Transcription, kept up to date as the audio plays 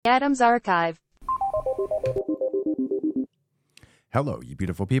Adams Archive. Hello, you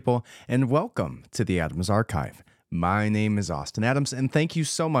beautiful people, and welcome to the Adams Archive. My name is Austin Adams, and thank you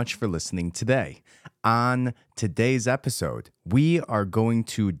so much for listening today. On today's episode, we are going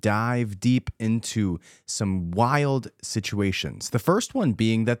to dive deep into some wild situations. The first one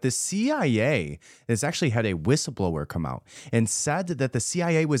being that the CIA has actually had a whistleblower come out and said that the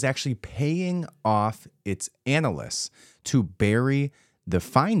CIA was actually paying off its analysts to bury the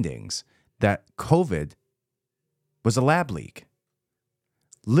findings that COVID was a lab leak.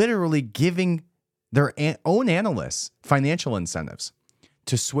 Literally giving their own analysts financial incentives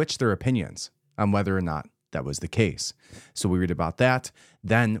to switch their opinions on whether or not that was the case. So we read about that.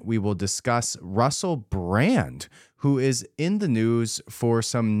 Then we will discuss Russell Brand, who is in the news for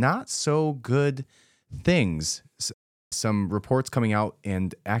some not so good things. Some reports coming out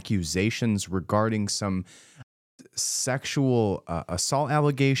and accusations regarding some sexual assault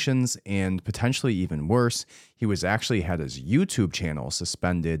allegations and potentially even worse. He was actually had his YouTube channel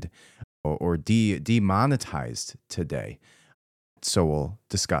suspended or demonetized today. So we'll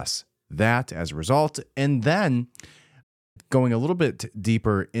discuss that as a result. And then going a little bit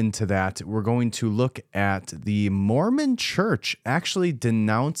deeper into that, we're going to look at the Mormon Church actually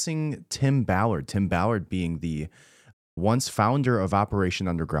denouncing Tim Ballard. Tim Ballard being the once founder of Operation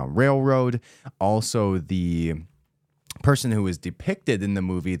Underground Railroad, also the person who is depicted in the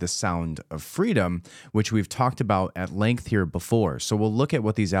movie The Sound of Freedom, which we've talked about at length here before. So we'll look at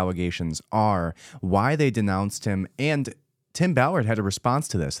what these allegations are, why they denounced him, and Tim Ballard had a response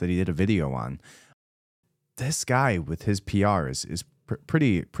to this that he did a video on. This guy with his PR is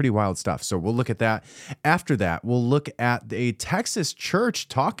pretty wild stuff. So we'll look at that. After that, we'll look at a Texas church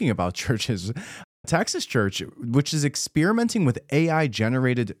talking about churches. Texas church, which is experimenting with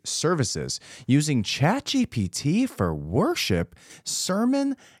AI-generated services using ChatGPT for worship,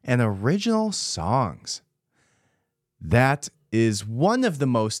 sermon, and original songs. That is one of the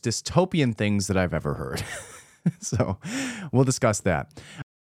most dystopian things that I've ever heard. So we'll discuss that.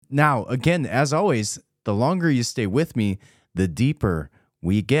 Now, again, as always, the longer you stay with me, the deeper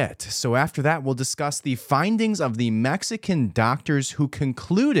we get. So after that, we'll discuss the findings of the Mexican doctors who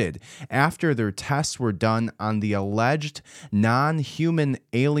concluded after their tests were done on the alleged non-human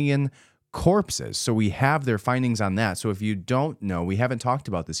alien corpses. So we have their findings on that. So if you don't know, we haven't talked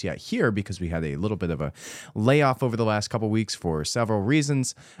about this yet here because we had a little bit of a layoff over the last couple of weeks for several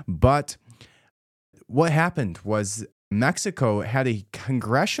reasons. But what happened was Mexico had a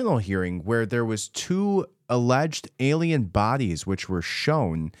congressional hearing where there was two alleged alien bodies which were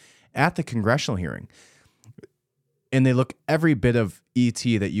shown at the congressional hearing. And they look every bit of ET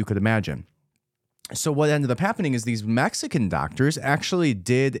that you could imagine. So what ended up happening is these Mexican doctors actually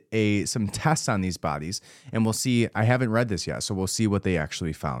did some tests on these bodies, and we'll see, I haven't read this yet, so we'll see what they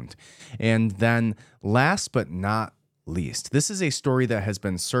actually found. And then last but not least, this is a story that has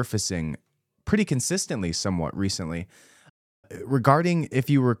been surfacing pretty consistently somewhat recently, regarding, if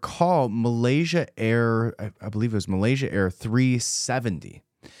you recall, Malaysia Air, I believe it was Malaysia Air 370.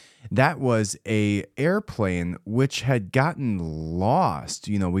 That was a airplane which had gotten lost.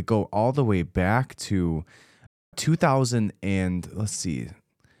 You know, we go all the way back to 2000 and let's see.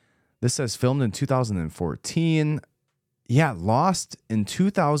 This says filmed in 2014. Yeah, lost in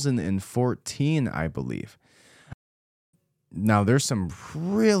 2014, I believe. Now, there's some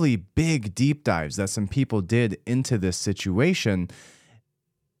really big deep dives that some people did into this situation,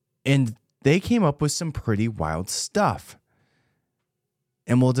 and they came up with some pretty wild stuff.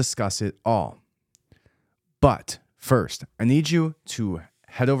 And we'll discuss it all. But first, I need you to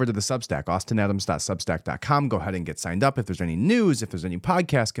head over to the Substack, austinadams.substack.com. Go ahead and get signed up. If there's any news, if there's any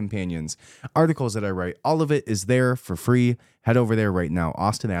podcast companions, articles that I write, all of it is there for free. Head over there right now,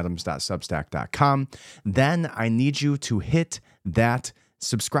 austinadams.substack.com. Then I need you to hit that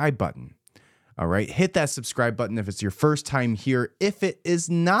subscribe button. All right, hit that subscribe button if it's your first time here. If it is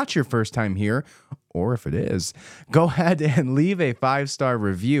not your first time here, or if it is, go ahead and leave a 5-star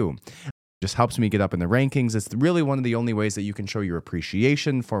review. Just helps me get up in the rankings. It's really one of the only ways that you can show your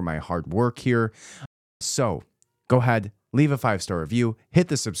appreciation for my hard work here. So go ahead, leave a 5-star review, hit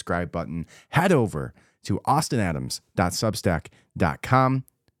the subscribe button, head over to austinadams.substack.com,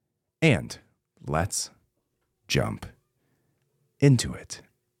 and let's jump into it.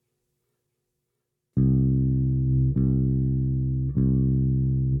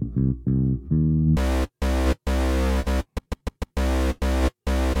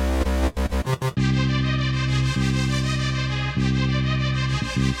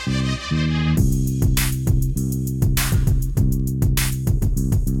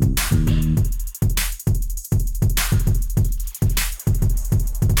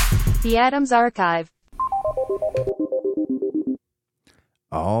 The Adams Archive.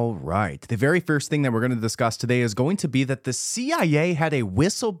 All right. The very first thing that we're going to discuss today is going to be that the CIA had a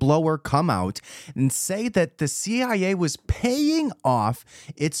whistleblower come out and say that the CIA was paying off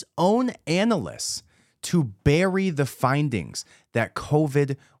its own analysts to bury the findings that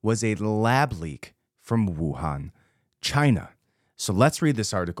COVID was a lab leak from Wuhan, China. So let's read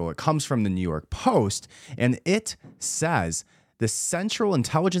this article. It comes from the New York Post, and it says the Central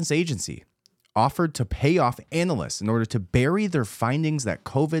Intelligence Agency offered to pay off analysts in order to bury their findings that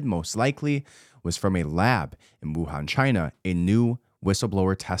COVID most likely was from a lab in Wuhan, China, a new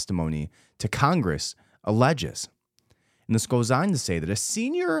whistleblower testimony to Congress alleges. And this goes on to say that a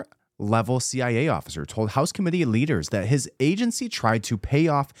senior level CIA officer told House committee leaders that his agency tried to pay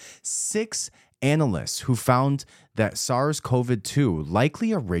off 6 analysts who found that SARS-CoV-2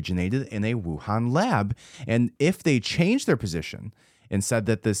 likely originated in a Wuhan lab. And if they changed their position and said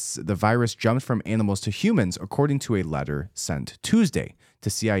that the virus jumped from animals to humans, according to a letter sent Tuesday to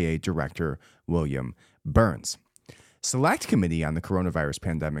CIA Director William Burns. Select Committee on the Coronavirus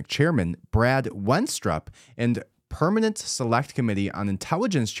Pandemic Chairman Brad Wenstrup and Permanent Select Committee on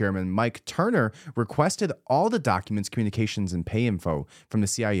Intelligence Chairman Mike Turner requested all the documents, communications, and pay info from the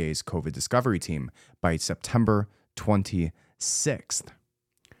CIA's COVID discovery team by September 26th.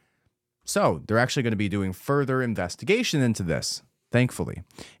 So they're actually going to be doing further investigation into this, thankfully,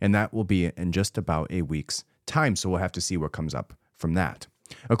 and that will be in just about a week's time, so we'll have to see what comes up from that.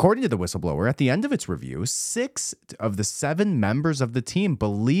 According to the whistleblower, at the end of its review, 6 of the 7 members of the team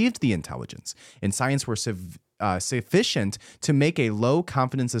believed the intelligence and science were sufficient to make a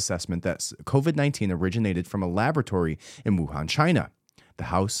low-confidence assessment that COVID-19 originated from a laboratory in Wuhan, China, the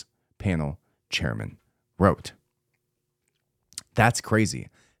House panel chairman wrote. That's crazy.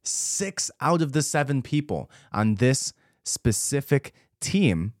 6 out of the 7 people on this specific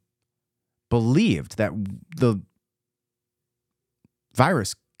team believed that the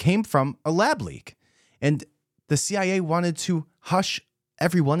virus came from a lab leak, and the CIA wanted to hush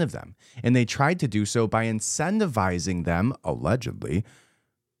every one of them, and they tried to do so by incentivizing them, allegedly,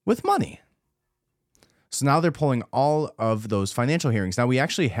 with money. So now they're pulling all of those financial hearings. Now we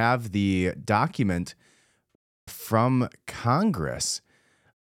actually have the document from Congress,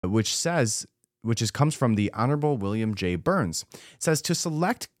 which comes from the Honorable William J. Burns. It says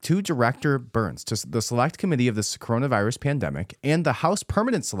to Director Burns, to the Select Committee of the Coronavirus Pandemic and the House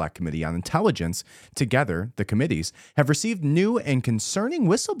Permanent Select Committee on Intelligence, together, the committees, have received new and concerning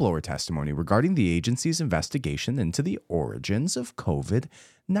whistleblower testimony regarding the agency's investigation into the origins of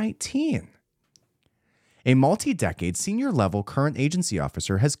COVID-19. A multi-decade senior-level current agency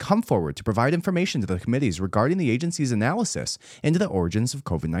officer has come forward to provide information to the committees regarding the agency's analysis into the origins of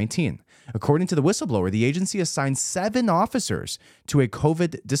COVID-19. According to the whistleblower, the agency assigned 7 officers to a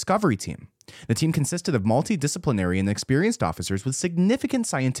COVID discovery team. The team consisted of multidisciplinary and experienced officers with significant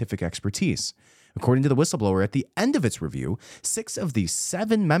scientific expertise. According to the whistleblower, at the end of its review, 6 of the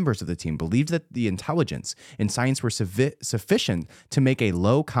 7 members of the team believed that the intelligence and science were sufficient to make a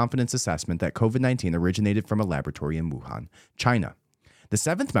low-confidence assessment that COVID-19 originated from a laboratory in Wuhan, China. The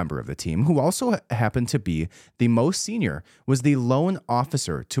 7th member of the team, who also happened to be the most senior, was the lone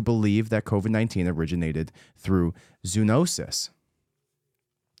officer to believe that COVID-19 originated through zoonosis.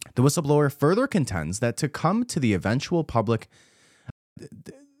 The whistleblower further contends that to come to the eventual public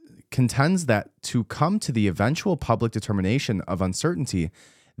determination of uncertainty,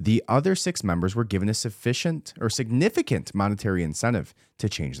 the other 6 members were given a sufficient or significant monetary incentive to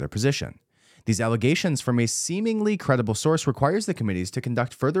change their position. These allegations from a seemingly credible source requires the committees to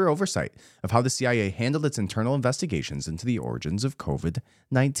conduct further oversight of how the CIA handled its internal investigations into the origins of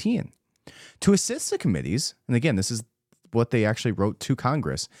COVID-19. To assist the committees, and again, this is what they actually wrote to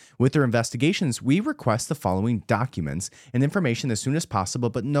Congress, with their investigations, we request the following documents and information as soon as possible,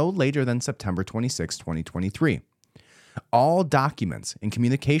 but no later than September 26, 2023. All documents and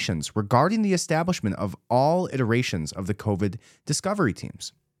communications regarding the establishment of all iterations of the COVID discovery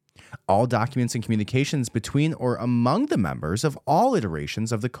teams. All documents and communications between or among the members of all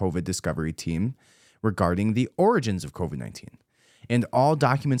iterations of the COVID discovery team regarding the origins of COVID-19. And all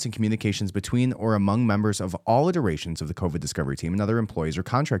documents and communications between or among members of all iterations of the COVID discovery team and other employees or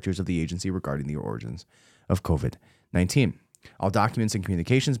contractors of the agency regarding the origins of COVID-19. All documents and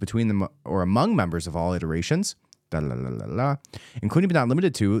communications between them or among members of all iterations, including but not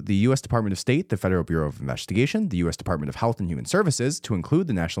limited to the U.S. Department of State, the Federal Bureau of Investigation, the U.S. Department of Health and Human Services, to include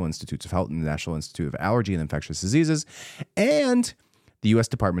the National Institutes of Health and the National Institute of Allergy and Infectious Diseases, and the U.S.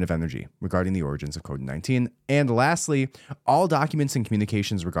 Department of Energy regarding the origins of COVID-19. And lastly, all documents and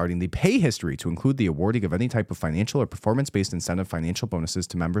communications regarding the pay history to include the awarding of any type of financial or performance-based incentive financial bonuses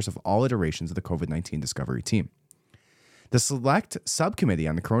to members of all iterations of the COVID-19 discovery team. The Select Subcommittee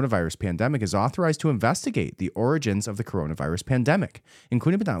on the Coronavirus Pandemic is authorized to investigate the origins of the coronavirus pandemic,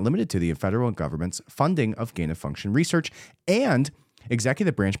 including but not limited to the federal government's funding of gain-of-function research and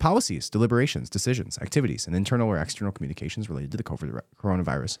executive branch policies, deliberations, decisions, activities, and internal or external communications related to the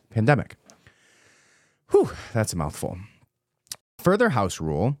coronavirus pandemic. Whew, that's a mouthful. Further, House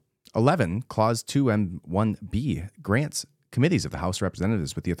Rule 11, Clause 2M1B grants committees of the House of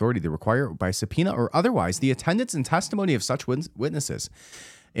Representatives with the authority to require by subpoena or otherwise the attendance and testimony of such witnesses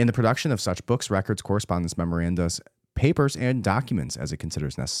in the production of such books, records, correspondence, memorandas, papers, and documents as it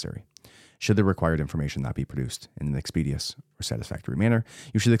considers necessary. Should the required information not be produced in an expeditious or satisfactory manner,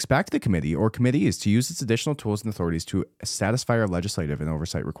 you should expect the committee or committees to use its additional tools and authorities to satisfy our legislative and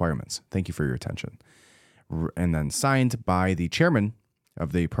oversight requirements. Thank you for your attention. And then signed by the chairman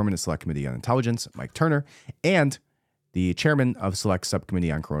of the Permanent Select Committee on Intelligence, Mike Turner, and the chairman of Select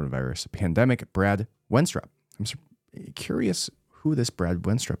Subcommittee on Coronavirus Pandemic, Brad Wenstrup. I'm curious who this Brad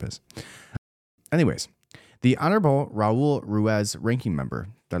Wenstrup is. Anyways, the Honorable Raul Ruiz, ranking member.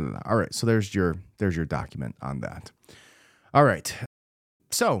 All right, so there's your document on that. All right,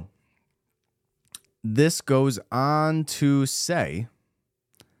 so this goes on to say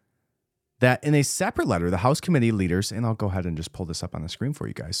that in a separate letter, the House committee leaders, and I'll go ahead and just pull this up on the screen for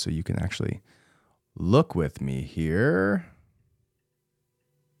you guys so you can actually look with me here.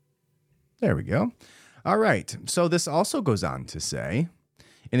 There we go. All right. So this also goes on to say,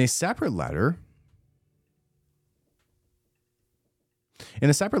 in a separate letter,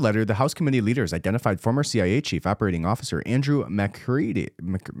 the House committee leaders identified former CIA Chief Operating Officer Andrew McCridis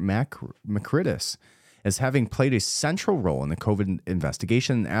as having played a central role in the COVID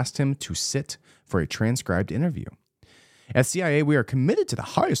investigation and asked him to sit for a transcribed interview. At CIA, we are committed to the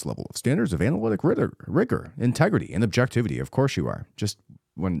highest level of standards of analytic rigor, integrity, and objectivity. Of course you are. Just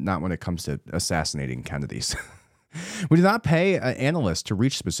not when it comes to assassinating Kennedys. We do not pay analysts to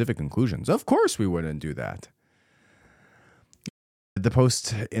reach specific conclusions. Of course we wouldn't do that. The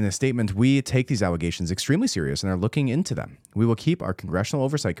Post, in a statement, we take these allegations extremely serious and are looking into them. We will keep our congressional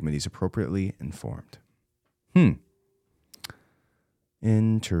oversight committees appropriately informed.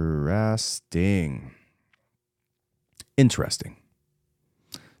 Interesting.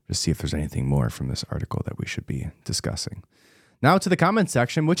 Just see if there's anything more from this article that we should be discussing. Now to the comment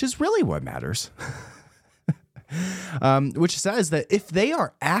section, which is really what matters. Which says that if they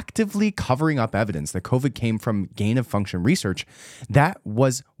are actively covering up evidence that COVID came from gain-of-function research that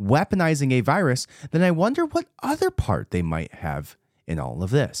was weaponizing a virus, then I wonder what other part they might have in all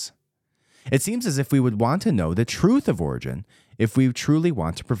of this. It seems as if we would want to know the truth of origin if we truly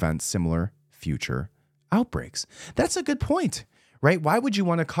want to prevent similar future outbreaks. That's a good point, right? Why would you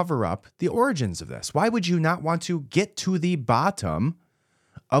want to cover up the origins of this? Why would you not want to get to the bottom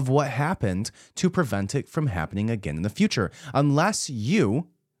of what happened to prevent it from happening again in the future? Unless you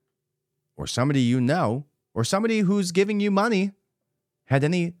or somebody you know or somebody who's giving you money had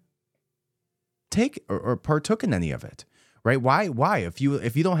any take or partook in any of it. Right? Why? If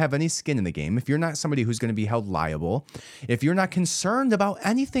you don't have any skin in the game, if you're not somebody who's going to be held liable, if you're not concerned about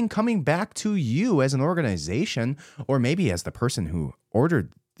anything coming back to you as an organization, or maybe as the person who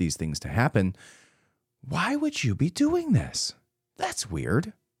ordered these things to happen, why would you be doing this? That's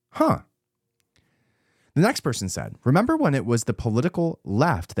weird. Huh? The next person said, remember when it was the political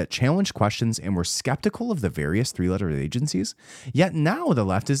left that challenged questions and were skeptical of the various three-letter agencies? Yet now the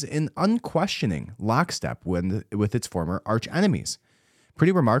left is in unquestioning lockstep with its former arch enemies.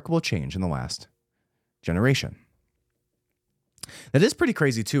 Pretty remarkable change in the last generation. That is pretty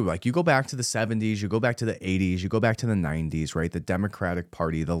crazy too. Like you go back to the 70s, you go back to the 80s, you go back to the 90s, right? The Democratic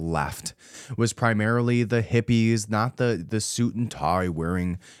Party, the left, was primarily the hippies, not the suit and tie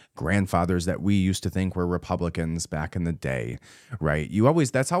wearing grandfathers that we used to think were Republicans back in the day, right?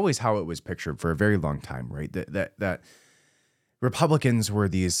 That's always how it was pictured for a very long time, right? That Republicans were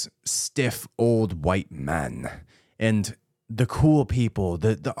these stiff old white men, and the cool people,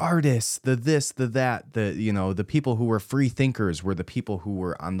 the artists, the this, the that, the people who were free thinkers were the people who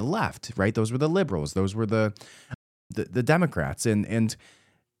were on the left, right? Those were the liberals. Those were the Democrats. And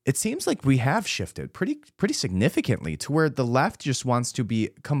it seems like we have shifted pretty significantly to where the left just wants to be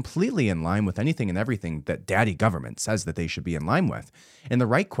completely in line with anything and everything that daddy government says that they should be in line with. And the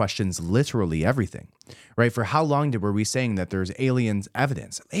right questions literally everything, right? For how long were we saying that there's alien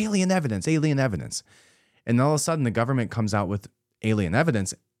evidence? And all of a sudden the government comes out with alien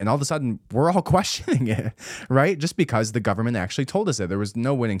evidence. And all of a sudden, we're all questioning it, right? Just because the government actually told us that there was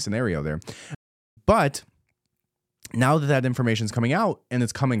no winning scenario there. But now that that information is coming out and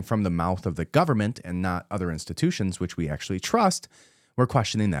it's coming from the mouth of the government and not other institutions, which we actually trust, we're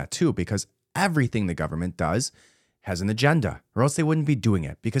questioning that too, because everything the government does has an agenda, or else they wouldn't be doing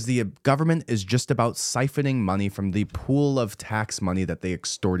it, because the government is just about siphoning money from the pool of tax money that they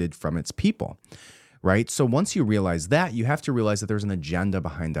extorted from its people, right? So once you realize that, you have to realize that there's an agenda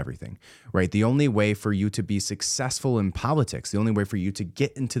behind everything, right? The only way for you to be successful in politics, the only way for you to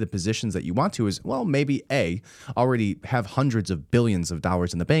get into the positions that you want to is, well, maybe already have hundreds of billions of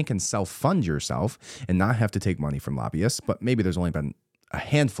dollars in the bank and self-fund yourself and not have to take money from lobbyists, but maybe there's only been a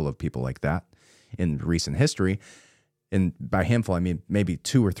handful of people like that in recent history. And by handful, I mean maybe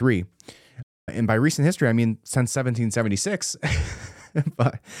 2 or 3. And by recent history, I mean since 1776.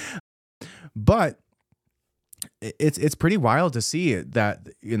 but it's pretty wild to see that,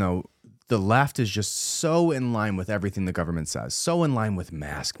 the left is just so in line with everything the government says, so in line with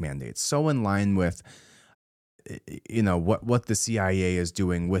mask mandates, so in line with, what the CIA is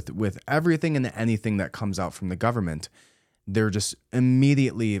doing with everything and anything that comes out from the government. They're just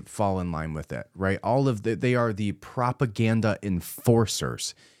immediately fall in line with it, right? They are the propaganda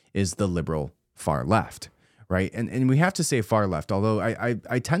enforcers, is the liberal far left, right? And we have to say far left, although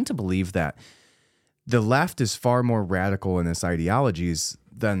I tend to believe that the left is far more radical in its ideologies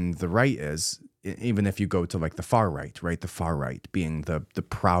than the right is, even if you go to like the far right, right? The far right being the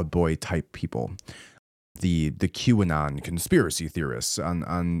Proud Boy type people, the QAnon conspiracy theorists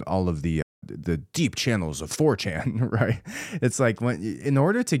on all of the deep channels of 4chan, right? It's like in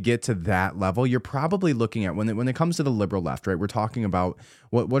order to get to that level, you're probably looking at when it comes to the liberal left, right? We're talking about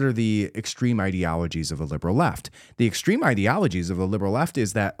what are the extreme ideologies of the liberal left. The extreme ideologies of the liberal left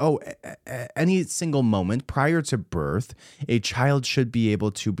is that, any single moment prior to birth, a child should be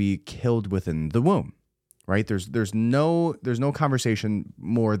able to be killed within the womb, right? There's no conversation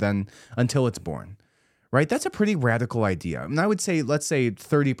more than until it's born. Right? That's a pretty radical idea. And I would say, let's say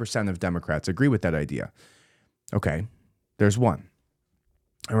 30% of Democrats agree with that idea. Okay, there's one.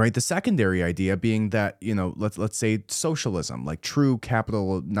 All right, the secondary idea being that, let's say socialism, like true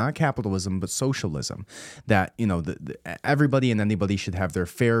capital, not capitalism, but socialism, that, everybody and anybody should have their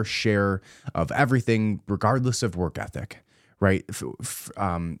fair share of everything, regardless of work ethic, right?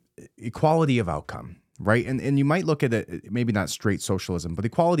 Equality of outcome, right? And you might look at it, maybe not straight socialism, but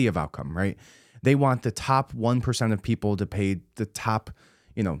equality of outcome, right? They want the top 1% of people to pay the top,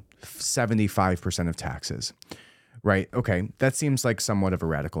 75% of taxes, right? Okay, that seems like somewhat of a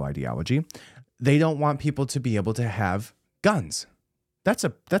radical ideology. They don't want people to be able to have guns. That's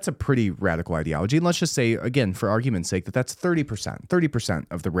a pretty radical ideology. And let's just say, again, for argument's sake, that's 30%. 30%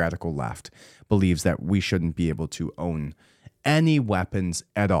 of the radical left believes that we shouldn't be able to own any weapons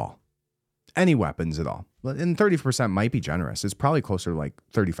at all. Any weapons at all. And 30% might be generous. It's probably closer to like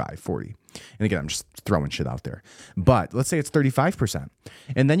 35, 40. And again, I'm just throwing shit out there. But let's say it's 35%.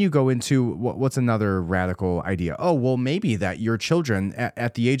 And then you go into what's another radical idea? Oh, well, maybe that your children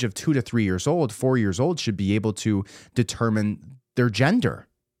at the age of 2 to 3 years old, 4 years old, should be able to determine their gender,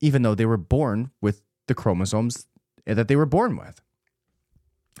 even though they were born with the chromosomes that they were born with.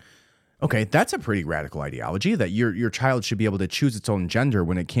 Okay, that's a pretty radical ideology, that your child should be able to choose its own gender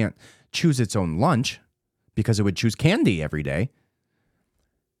when it can't choose its own lunch because it would choose candy every day.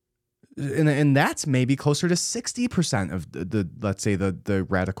 And that's maybe closer to 60% of the let's say the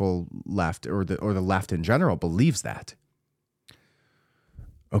radical left or the left in general believes that.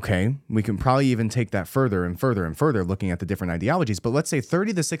 Okay, we can probably even take that further and further and further looking at the different ideologies, but let's say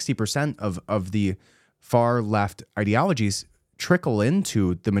 30 to 60% of the far left ideologies trickle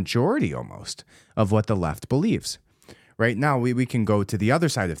into the majority almost of what the left believes. Right now, we can go to the other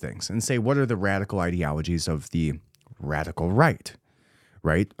side of things and say, what are the radical ideologies of the radical right?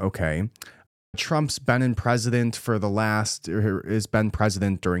 Right? Okay. Trump's been in president has been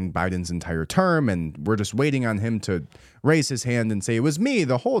president during Biden's entire term, and we're just waiting on him to raise his hand and say, it was me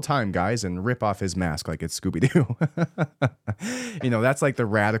the whole time, guys, and rip off his mask like it's Scooby-Doo. That's like the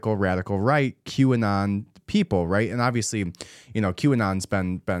radical right, QAnon people, right? And obviously, QAnon's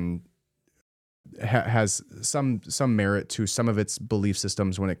has some merit to some of its belief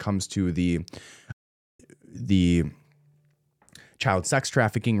systems when it comes to the child sex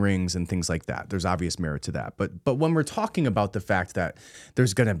trafficking rings and things like that. There's obvious merit to that. But when we're talking about the fact that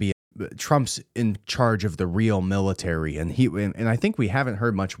there's going to be Trump's in charge of the real military, and I think we haven't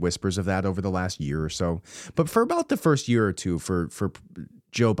heard much whispers of that over the last year or so. But for about the first year or two for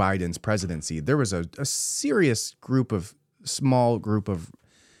Joe Biden's presidency, there was a small group of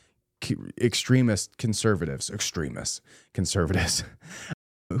conservatives,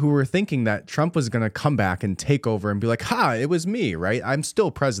 who were thinking that Trump was going to come back and take over and be like, ha, it was me, right? I'm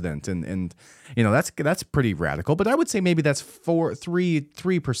still president. And that's pretty radical. But I would say maybe that's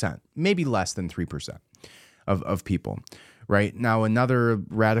 3%, maybe less than 3% of people, right? Now, another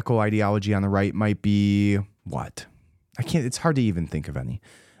radical ideology on the right might be what? It's hard to even think of any.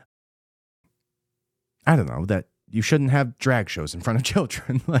 I don't know, that you shouldn't have drag shows in front of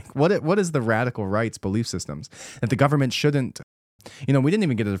children. Like, what is the radical right's belief systems? That the government shouldn't, we didn't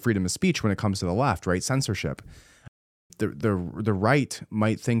even get to the freedom of speech when it comes to the left, right? Censorship. The right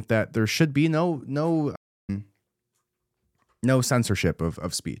might think that there should be no censorship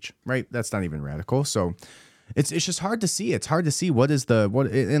of speech, right? That's not even radical. So it's just hard to see. It's hard to see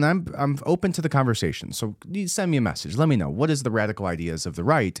and I'm open to the conversation. So you send me a message. Let me know, what is the radical ideas of the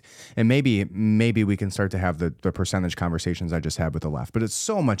right? And maybe we can start to have the percentage conversations I just had with the left. But it's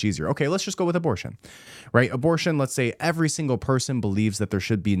so much easier. Okay, let's just go with abortion, right? Abortion, let's say every single person believes that there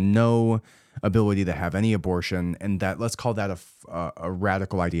should be no ability to have any abortion, and that, let's call that a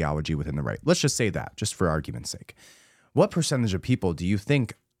radical ideology within the right. Let's just say that, just for argument's sake. What percentage of people do you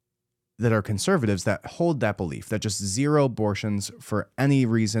think that are conservatives that hold that belief, that just zero abortions for any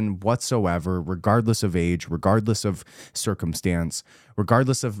reason whatsoever, regardless of age, regardless of circumstance,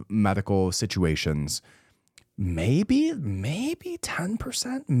 regardless of medical situations? Maybe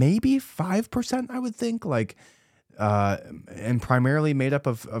 10%, maybe 5%, I would think, and primarily made up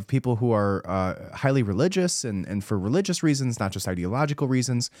of people who are highly religious and for religious reasons, not just ideological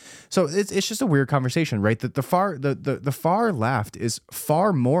reasons. So it's just a weird conversation, right? That the far left is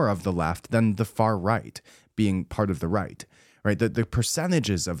far more of the left than the far right being part of the right, right? The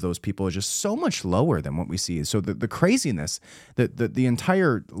percentages of those people are just so much lower than what we see. So the craziness, the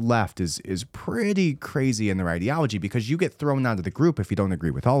entire left is pretty crazy in their ideology, because you get thrown out of the group if you don't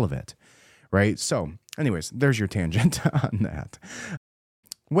agree with all of it, right? So anyways, there's your tangent on that.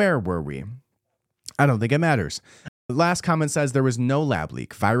 Where were we? I don't think it matters. Last comment says there was no lab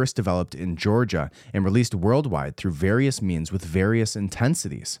leak. Virus developed in Georgia and released worldwide through various means with various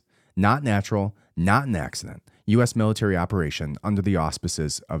intensities. Not natural, not an accident. U.S. military operation under the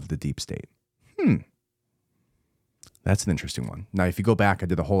auspices of the deep state. That's an interesting one. Now, if you go back, I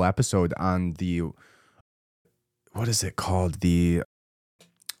did a whole episode on what is it called? The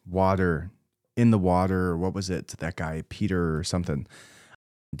in the water, what was it? That guy, Peter or something,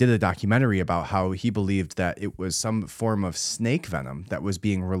 did a documentary about how he believed that it was some form of snake venom that was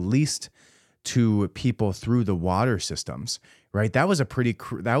being released to people through the water systems, right? That was a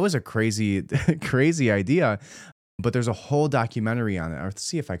crazy, crazy idea, but there's a whole documentary on it. Let's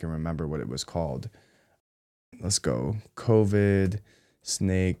see if I can remember what it was called. Let's go. COVID,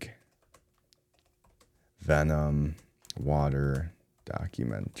 snake, venom, water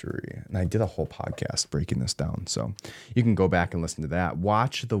documentary. And I did a whole podcast breaking this down. So you can go back and listen to that.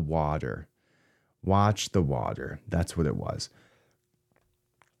 Watch the water. That's what it was.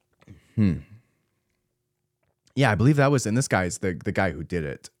 Yeah, I believe that was, and this guy's the guy who did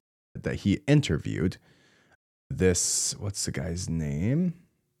it, that he interviewed. What's the guy's name?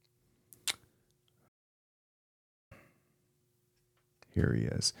 Here he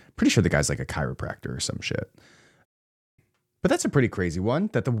is. Pretty sure the guy's like a chiropractor or some shit. But that's a pretty crazy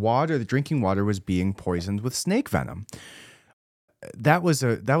one, that the drinking water was being poisoned with snake venom. That was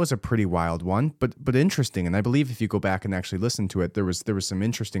a pretty wild one, but interesting. And I believe if you go back and actually listen to it, there was some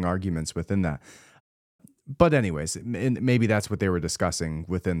interesting arguments within that. But anyways, maybe that's what they were discussing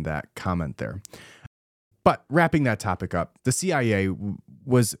within that comment there. But wrapping that topic up, the CIA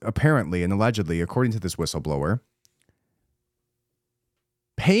was apparently and allegedly, according to this whistleblower,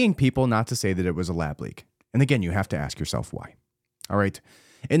 paying people not to say that it was a lab leak. And again, you have to ask yourself why. All right.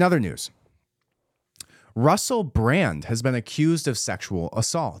 In other news, Russell Brand has been accused of sexual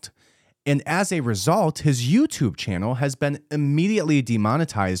assault. And as a result, his YouTube channel has been immediately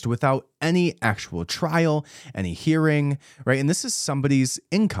demonetized without any actual trial, any hearing, right? And this is somebody's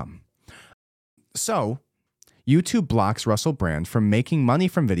income. So YouTube blocks Russell Brand from making money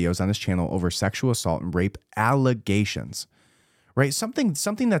from videos on his channel over sexual assault and rape allegations. Right? Something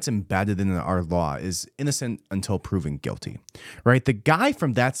that's embedded in our law is innocent until proven guilty, right? The guy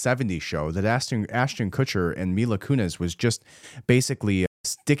from That 70s Show that Ashton Kutcher and Mila Kunis was just basically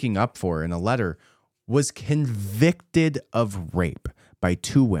sticking up for in a letter was convicted of rape by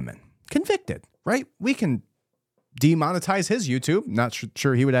 2 women. Convicted, right? We can demonetize his YouTube. Not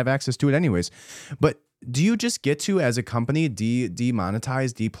sure he would have access to it anyways. But do you just get to, as a company,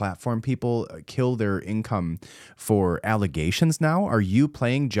 demonetize, deplatform people, kill their income for allegations now? Are you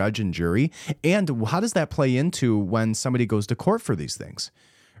playing judge and jury? And how does that play into when somebody goes to court for these things?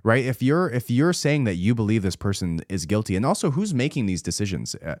 right? If you're saying that you believe this person is guilty, and also who's making these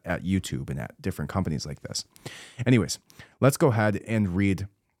decisions at YouTube and at different companies like this. Anyways, let's go ahead and read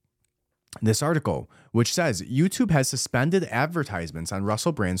this article, which says YouTube has suspended advertisements on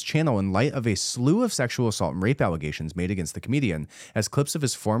Russell Brand's channel in light of a slew of sexual assault and rape allegations made against the comedian, as clips of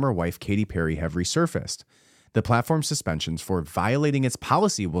his former wife, Katy Perry, have resurfaced. The platform's suspensions for violating its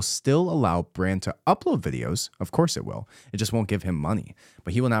policy will still allow Brand to upload videos. Of course it will. It just won't give him money,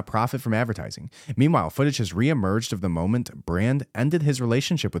 but he will not profit from advertising. Meanwhile, footage has reemerged of the moment Brand ended his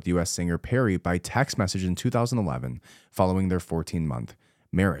relationship with U.S. singer Perry by text message in 2011, following their 14-month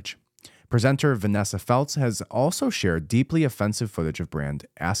marriage. Presenter Vanessa Feltz has also shared deeply offensive footage of Brand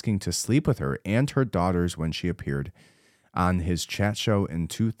asking to sleep with her and her daughters when she appeared on his chat show in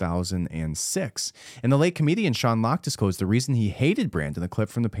 2006. And the late comedian Sean Locke disclosed the reason he hated Brand in the clip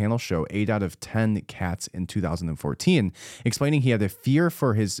from the panel show 8 out of 10 Cats in 2014, explaining he had a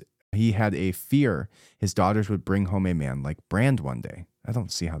fear his daughters would bring home a man like Brand one day. I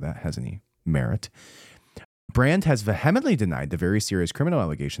don't see how that has any merit. Brand has vehemently denied the very serious criminal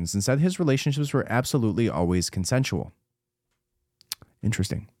allegations and said his relationships were absolutely always consensual.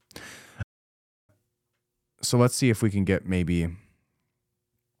 Interesting. So let's see if we can get maybe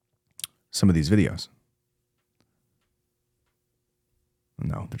some of these videos.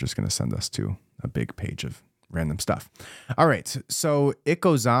 No, they're just going to send us to a big page of random stuff. All right. So it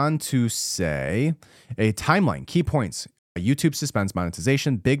goes on to say a timeline, key points. YouTube suspends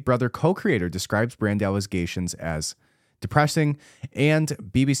monetization. Big Brother co-creator describes Brand allegations as depressing, and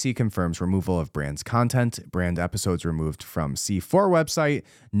BBC confirms removal of Brand's content. Brand episodes removed from C4 website.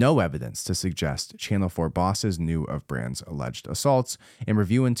 No evidence to suggest Channel 4 bosses knew of Brand's alleged assaults. And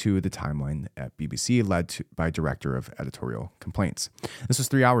review into the timeline at BBC by Director of Editorial Complaints. This was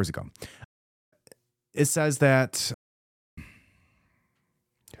 3 hours ago. It says that,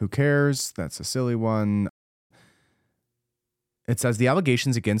 who cares? That's a silly one. It says the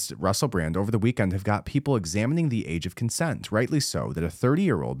allegations against Russell Brand over the weekend have got people examining the age of consent. Rightly so, that a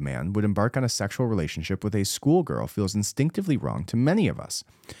 30-year-old man would embark on a sexual relationship with a schoolgirl feels instinctively wrong to many of us.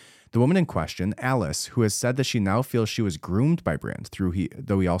 The woman in question, Alice, who has said that she now feels she was groomed by Brand,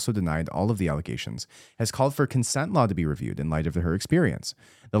 though he also denied all of the allegations, has called for consent law to be reviewed in light of her experience.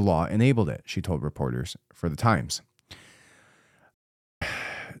 The law enabled it, she told reporters for The Times.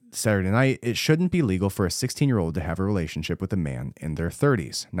 Saturday night, it shouldn't be legal for a 16-year-old to have a relationship with a man in their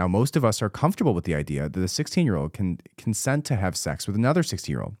 30s. Now, most of us are comfortable with the idea that a 16-year-old can consent to have sex with another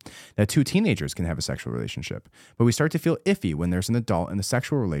 16-year-old, that two teenagers can have a sexual relationship. But we start to feel iffy when there's an adult in a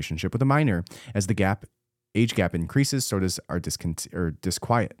sexual relationship with a minor. As the age gap increases, so does our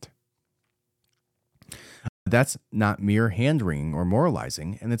disquiet. That's not mere hand-wringing or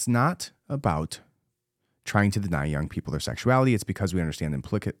moralizing, and it's not about trying to deny young people their sexuality. It's because we understand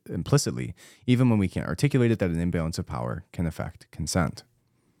implicitly, even when we can't articulate it, that an imbalance of power can affect consent.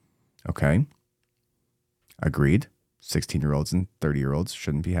 Okay. Agreed. 16-year-olds and 30-year-olds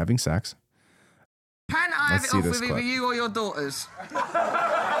shouldn't be having sex. Can I have it off with either you or your daughters? No,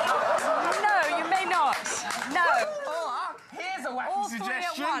 you may not. No. Oh, here's a wacky All three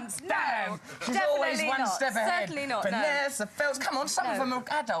suggestion. at once. No, Damn, she's definitely always one not. step ahead. Certainly not, no. Vanessa Feltz, come on, some of them are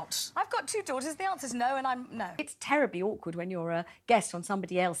adults. I've got two daughters. The answer's no, and I'm no. It's terribly awkward when you're a guest on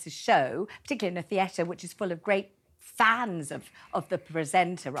somebody else's show, particularly in a theatre which is full of great fans of the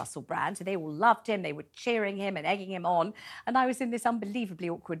presenter, Russell Brand. So they all loved him, they were cheering him and egging him on. And I was in this unbelievably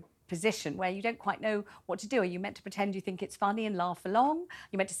awkward position where you don't quite know what to do. Are you meant to pretend you think it's funny and laugh along?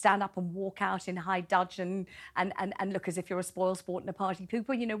 You're meant to stand up and walk out in high dudgeon and look as if you're a spoilsport and a party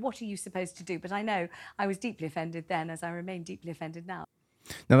pooper? You know, what are you supposed to do? But I know I was deeply offended then, as I remain deeply offended now.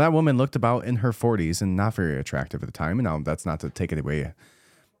 Now, that woman looked about in her 40s and not very attractive at the time. And now that's not to take it away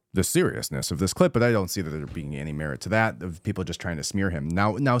the seriousness of this clip, but I don't see that there being any merit to that, of people just trying to smear him.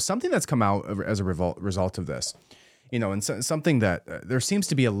 Now something that's come out as a result of this, you know, and something that there seems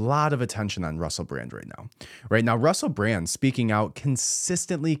to be a lot of attention on Russell Brand right now. Right now, Russell Brand speaking out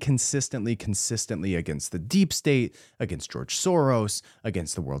consistently against the deep state, against George Soros,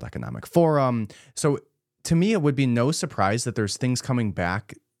 against the World Economic Forum. So to me, it would be no surprise that there's things coming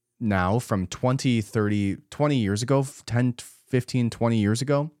back now from 20, 30, 20 years ago, 10, 15, 20 years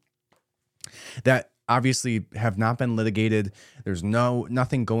ago, that obviously have not been litigated. There's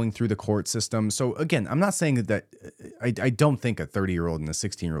nothing going through the court system. So again, I'm not saying that I don't think a 30-year-old and a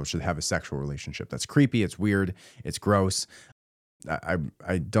 16-year-old should have a sexual relationship. That's creepy. It's weird. It's gross.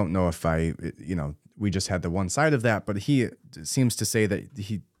 I don't know if we just had the one side of that, but he seems to say that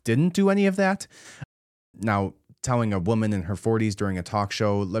he didn't do any of that. Now, telling a woman in her 40s during a talk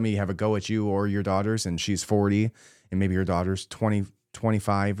show, let me have a go at you or your daughters, and she's 40, and maybe your daughter's 20,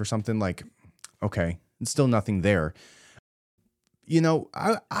 25 or something. Like, okay, it's still nothing there.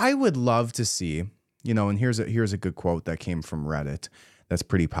 I would love to see, and here's a good quote that came from Reddit that's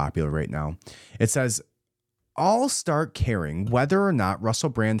pretty popular right now. It says, "All start caring whether or not Russell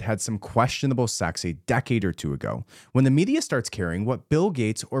Brand had some questionable sex a decade or two ago, when the media starts caring what Bill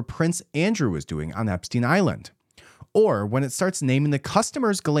Gates or Prince Andrew was doing on Epstein Island. Or when it starts naming the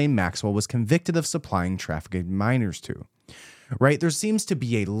customers Ghislaine Maxwell was convicted of supplying trafficking minors to." Right? There seems to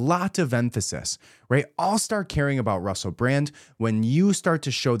be a lot of emphasis, right? All start caring about Russell Brand when you start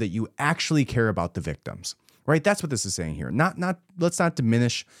to show that you actually care about the victims, right? That's what this is saying here. Let's not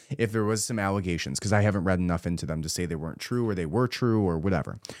diminish if there was some allegations, because I haven't read enough into them to say they weren't true or they were true or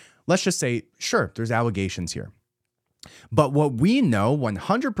whatever. Let's just say, sure, there's allegations here. But what we know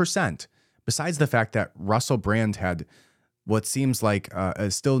 100%, besides the fact that Russell Brand had what seems like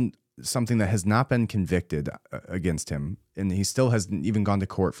still something that has not been convicted against him, and he still hasn't even gone to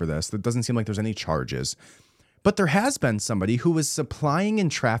court for this. There doesn't seem like there's any charges. But there has been somebody who was supplying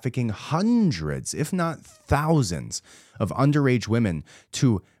and trafficking hundreds, if not thousands, of underage women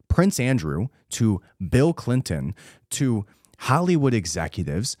to Prince Andrew, to Bill Clinton, to Hollywood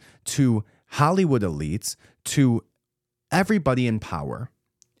executives, to Hollywood elites, to everybody in power.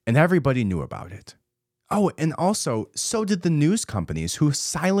 And everybody knew about it. Oh, and also, so did the news companies who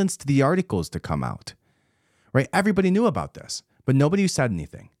silenced the articles to come out, right? Everybody knew about this, but nobody said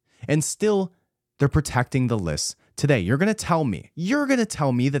anything. And still, they're protecting the lists today. You're going to tell me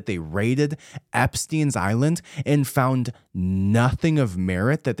that they raided Epstein's Island and found nothing of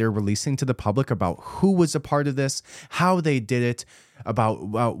merit that they're releasing to the public about who was a part of this, how they did it, about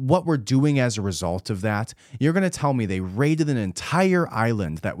what we're doing as a result of that. You're going to tell me they raided an entire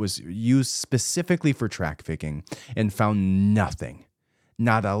island that was used specifically for trafficking and found nothing,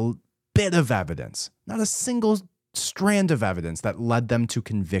 not a bit of evidence, not a single strand of evidence that led them to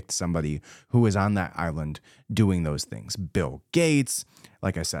convict somebody who was on that island doing those things. Bill Gates,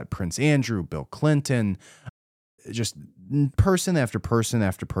 like I said, Prince Andrew, Bill Clinton, just person after person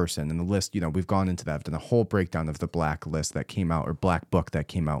after person. And the list, we've gone into that. I've done a whole breakdown of the black list that came out, or black book that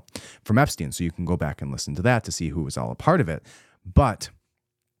came out from Epstein. So you can go back and listen to that to see who was all a part of it. But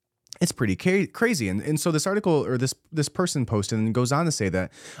it's pretty crazy. And so this article, or this person posted and goes on to say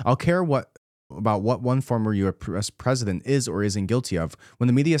that I'll care about what one former U.S. president is or isn't guilty of when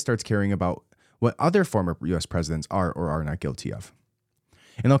the media starts caring about what other former U.S. presidents are or are not guilty of.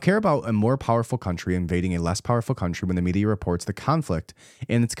 And they'll care about a more powerful country invading a less powerful country when the media reports the conflict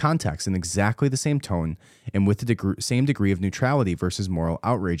and its context in exactly the same tone and with the same degree of neutrality versus moral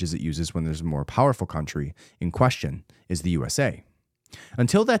outrage as it uses when there's a more powerful country in question is the USA.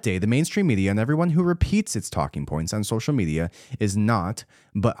 Until that day, the mainstream media and everyone who repeats its talking points on social media is not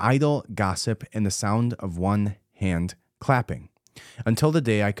but idle gossip and the sound of one hand clapping. Until the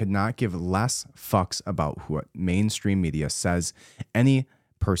day I could not give less fucks about what mainstream media says any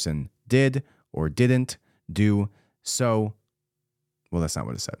person did or didn't do. So, well, that's not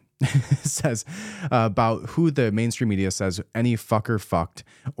what it said. It says about who the mainstream media says any fucker fucked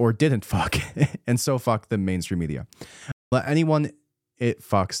or didn't fuck. And so fuck the mainstream media. Let anyone it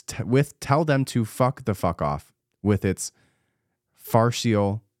fucks tell them to fuck the fuck off with its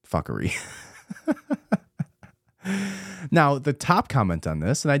farcical fuckery. Now, the top comment on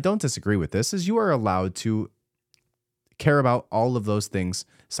this, and I don't disagree with this, is you are allowed to care about all of those things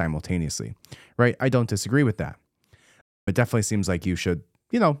simultaneously, right? I don't disagree with that. It definitely seems like you should,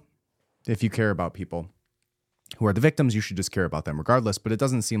 if you care about people who are the victims, you should just care about them regardless, but it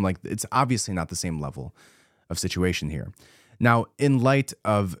doesn't seem like it's obviously not the same level of situation here. Now, in light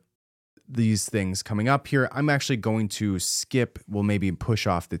of these things coming up here, I'm actually going to maybe push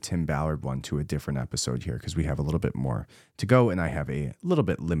off the Tim Ballard one to a different episode here because we have a little bit more to go and I have a little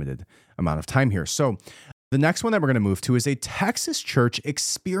bit limited amount of time here. So the next one that we're going to move to is a Texas church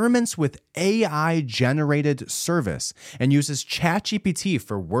experiments with AI-generated service and uses ChatGPT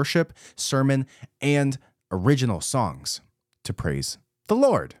for worship, sermon, and original songs to praise the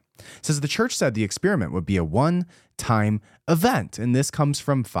Lord. It says the church said the experiment would be a one-time event, and this comes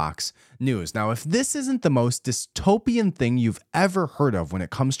from Fox News. Now, if this isn't the most dystopian thing you've ever heard of when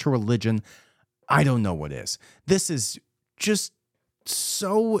it comes to religion, I don't know what is. This is just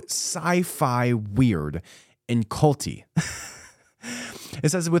so sci-fi weird and culty. It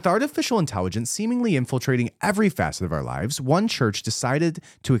says, with artificial intelligence seemingly infiltrating every facet of our lives, one church decided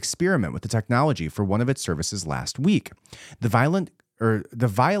to experiment with the technology for one of its services last week. The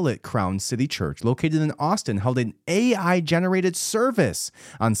Violet Crown City Church, located in Austin, held an AI-generated service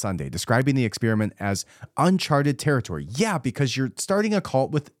on Sunday, describing the experiment as uncharted territory. Yeah, because you're starting a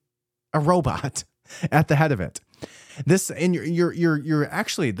cult with a robot. at the head of it. This, and you're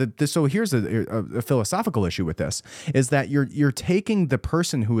actually so here's a philosophical issue with this, is that you're taking the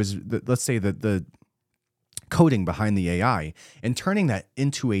person who is let's say the coding behind the AI and turning that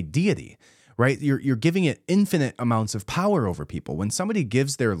into a deity, right? You're giving it infinite amounts of power over people. When somebody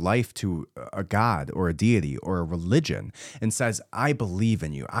gives their life to a god or a deity or a religion and says, I believe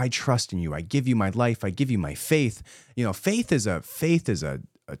in you, I trust in you, I give you my life, I give you my faith. Faith is a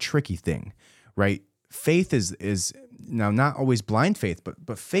tricky thing, right? Faith is now not always blind faith,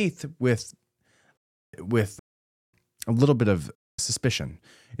 but faith with a little bit of suspicion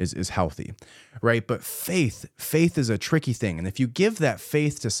is healthy, right? But faith is a tricky thing, and if you give that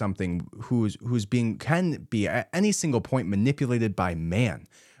faith to something can be at any single point manipulated by man,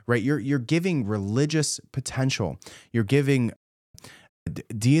 right? You're giving religious potential, you're giving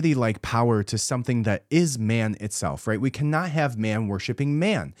deity-like power to something that is man itself, right? We cannot have man worshiping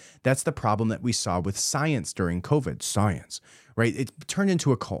man. That's the problem that we saw with science during COVID. Science, right? It turned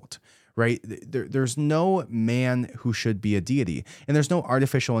into a cult, right? There's no man who should be a deity, and there's no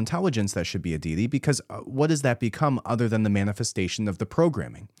artificial intelligence that should be a deity, because what does that become other than the manifestation of the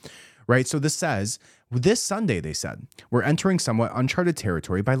programming, right? So this Sunday, they said, we're entering somewhat uncharted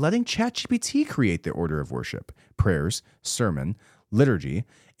territory by letting ChatGPT create the order of worship, prayers, sermon, liturgy,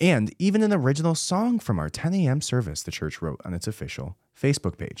 and even an original song from our 10 a.m. service, the church wrote on its official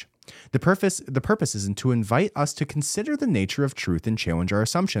Facebook page. The purpose is to invite us to consider the nature of truth and challenge our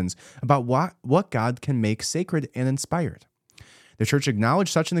assumptions about what God can make sacred and inspired. The church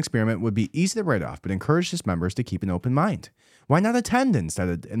acknowledged such an experiment would be easy to write off, but encouraged its members to keep an open mind. Why not attend instead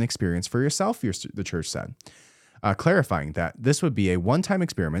of an experience for yourself, the church said, clarifying that this would be a one-time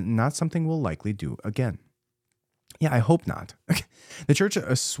experiment and not something we'll likely do again. Yeah, I hope not. The church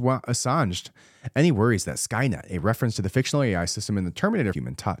assuaged any worries that Skynet, a reference to the fictional AI system in the Terminator,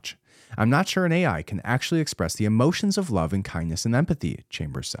 human touch. I'm not sure an AI can actually express the emotions of love and kindness and empathy,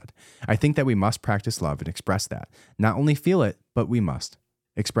 Chambers said. I think that we must practice love and express that. Not only feel it, but we must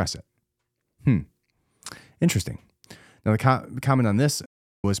express it. Interesting. Now, the comment on this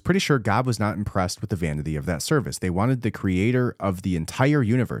was pretty sure God was not impressed with the vanity of that service. They wanted the creator of the entire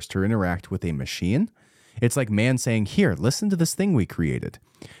universe to interact with a machine. It's like man saying, here, listen to this thing we created.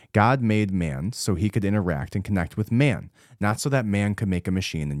 God made man so he could interact and connect with man, not so that man could make a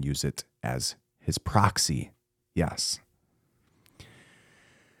machine and use it as his proxy. Yes.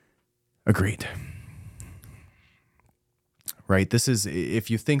 Agreed. Right? This is, if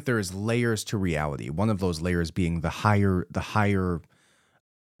you think there is layers to reality, one of those layers being the higher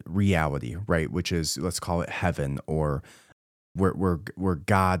reality, right? Which is, let's call it heaven, or where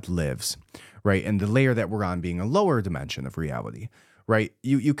God lives, right? And the layer that we're on being a lower dimension of reality, right?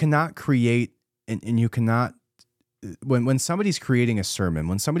 You cannot create, and you cannot, when somebody's creating a sermon,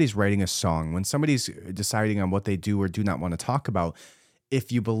 when somebody's writing a song, when somebody's deciding on what they do or do not want to talk about,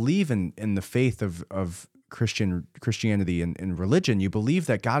 if you believe in the faith of Christianity and religion, you believe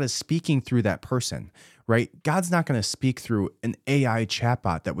that God is speaking through that person, right? God's not going to speak through an AI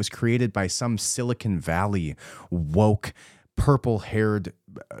chatbot that was created by some Silicon Valley woke, purple-haired,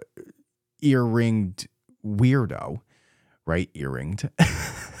 ear-ringed weirdo, right? Ear-ringed.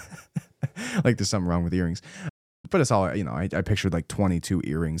 Like there's something wrong with earrings. But it's all, I pictured like 22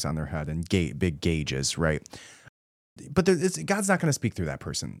 earrings on their head and big gauges, right? But God's not going to speak through that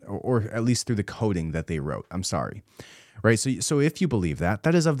person, or at least through the coding that they wrote. I'm sorry. Right? So if you believe that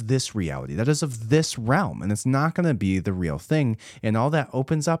is of this reality, that is of this realm, and it's not going to be the real thing. And all that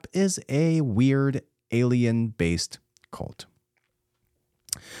opens up is a weird alien-based cult.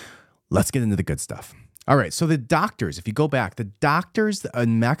 Let's get into the good stuff. All right, so the doctors, if you go back, the doctors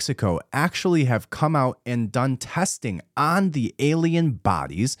in Mexico actually have come out and done testing on the alien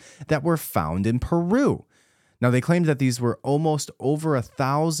bodies that were found in Peru. Now, they claimed that these were almost over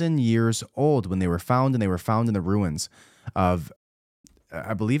 1,000 years old when they were found, and they were found in the ruins of,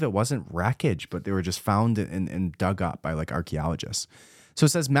 I believe it wasn't wreckage, but they were just found and dug up by like archaeologists. So it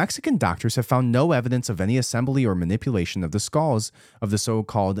says Mexican doctors have found no evidence of any assembly or manipulation of the skulls of the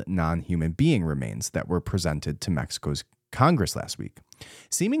so-called non-human being remains that were presented to Mexico's Congress last week,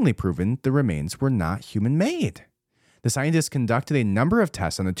 seemingly proven the remains were not human-made. The scientists conducted a number of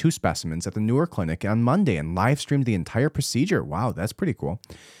tests on the two specimens at the Newark clinic on Monday and live-streamed the entire procedure. Wow, that's pretty cool.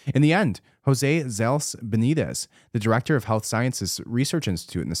 In the end, Jose Zels Benitez, the director of Health Sciences Research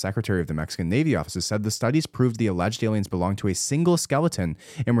Institute and the secretary of the Mexican Navy offices, said the studies proved the alleged aliens belonged to a single skeleton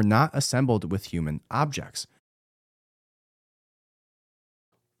and were not assembled with human objects.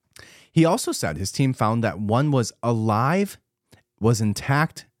 He also said his team found that one was alive, was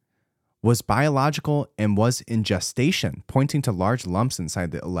intact, was biological, and was in gestation, pointing to large lumps inside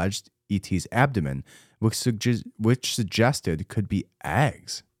the alleged ET's abdomen, which suggested could be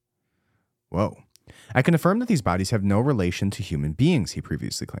eggs. Whoa. I can affirm that these bodies have no relation to human beings, he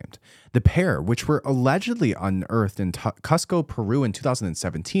previously claimed. The pair, which were allegedly unearthed in Cusco, Peru in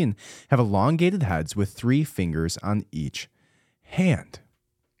 2017, have elongated heads with 3 fingers on each hand.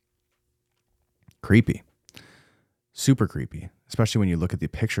 Creepy. Super creepy, especially when you look at the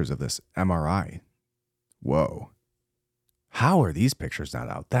pictures of this MRI. Whoa. How are these pictures not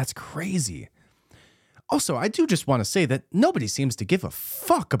out? That's crazy. Also, I do just want to say that nobody seems to give a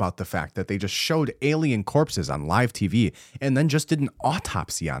fuck about the fact that they just showed alien corpses on live TV and then just did an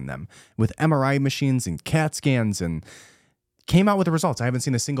autopsy on them with MRI machines and CAT scans and came out with the results. I haven't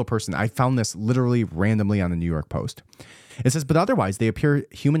seen a single person. I found this literally randomly on the New York Post. It says, but otherwise they appear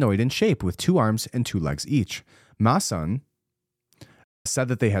humanoid in shape with 2 arms and 2 legs each. Mason said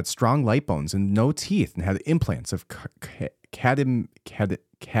that they had strong light bones and no teeth and had implants of cadmium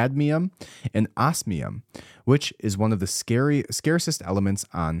and osmium, which is one of the scarcest elements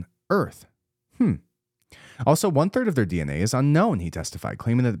on Earth. Also, 1/3 of their DNA is unknown, he testified,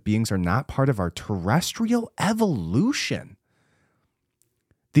 claiming that beings are not part of our terrestrial evolution.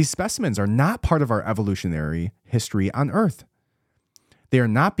 These specimens are not part of our evolutionary history on Earth. They are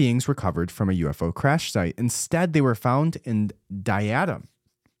not beings recovered from a UFO crash site. Instead, they were found in diatom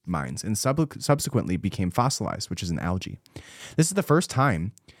mines and subsequently became fossilized, which is an algae. This is the first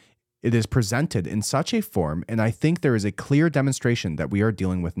time it is presented in such a form, and I think there is a clear demonstration that we are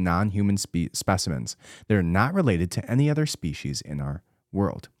dealing with non-human specimens that are not related to any other species in our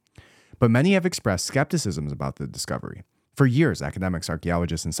world. But many have expressed skepticism about the discovery. For years, academics,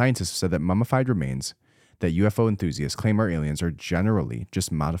 archaeologists, and scientists have said that mummified remains that UFO enthusiasts claim are aliens are generally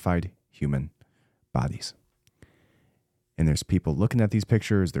just modified human bodies. And there's people looking at these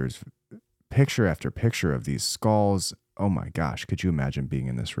pictures. There's picture after picture of these skulls. Oh my gosh, could you imagine being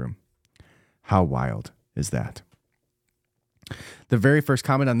in this room? How wild is that? The very first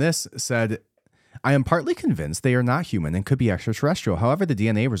comment on this said, I am partly convinced they are not human and could be extraterrestrial. However, the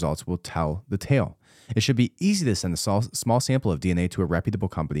DNA results will tell the tale. It should be easy to send a small sample of DNA to a reputable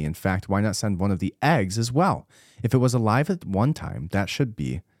company. In fact, why not send one of the eggs as well? If it was alive at one time, that should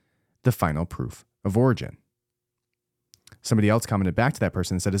be the final proof of origin. Somebody else commented back to that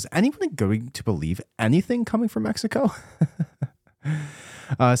person and said, is anyone going to believe anything coming from Mexico?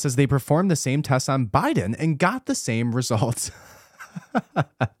 Says they performed the same tests on Biden and got the same results.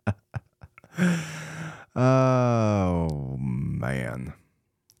 Oh, man.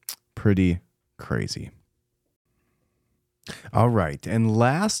 Pretty crazy. All right. And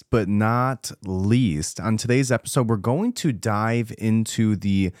last but not least, on today's episode, we're going to dive into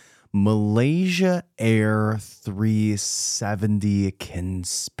the Malaysia Air 370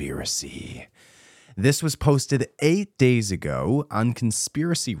 conspiracy. This was posted 8 days ago on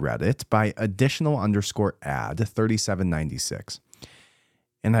Conspiracy Reddit by additional_ad 3796.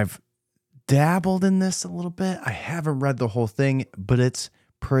 And I've dabbled in this a little bit. I haven't read the whole thing, but it's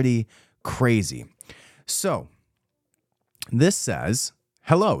pretty crazy. So this says,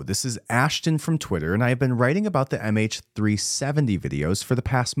 hello, this is Ashton from Twitter, and I have been writing about the MH370 videos for the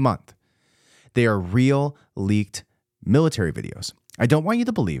past month. They are real leaked military videos. I don't want you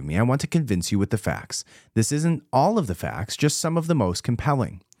to believe me. I want to convince you with the facts. This isn't all of the facts, just some of the most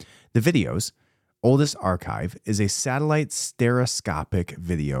compelling. The videos, oldest archive, is a satellite stereoscopic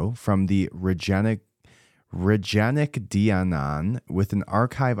video from the Regenik Dianan with an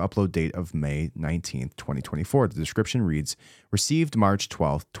archive upload date of May 19th, 2024. The description reads, received March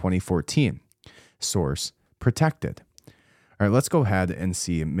 12th, 2014. Source, protected. All right, let's go ahead and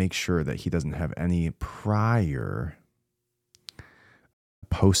make sure that he doesn't have any prior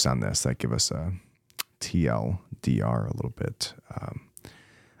posts on this that give us a TLDR a little bit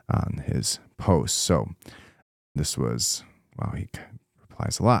on his posts. So this was, wow, he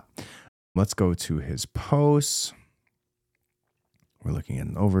replies a lot. Let's go to his posts. We're looking at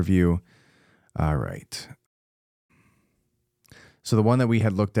an overview. All right. So the one that we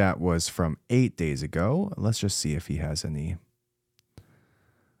had looked at was from 8 days ago. Let's just see if he has any.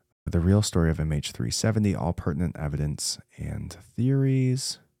 The real story of MH370, all pertinent evidence and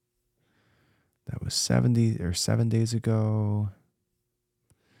theories. That was 7 days ago.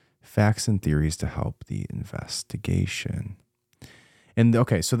 Facts and theories to help the investigation. And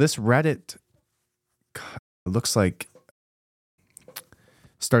okay, so this Reddit looks like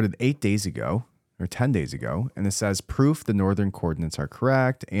started 8 days ago or 10 days ago, and it says proof the northern coordinates are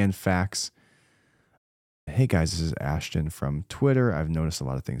correct and facts. Hey guys, this is Ashton from Twitter. I've noticed a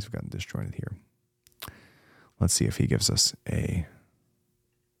lot of things have gotten disjointed here. Let's see if he gives us a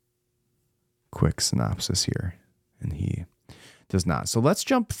quick synopsis here. And he Does not. So let's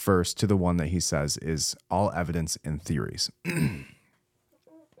jump first to the one that he says is all evidence and theories.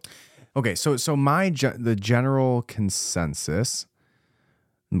 Okay, so the general consensus,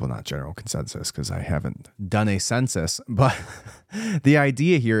 well, not general consensus because I haven't done a census, but the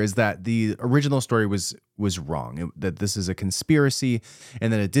idea here is that the original story was wrong, that this is a conspiracy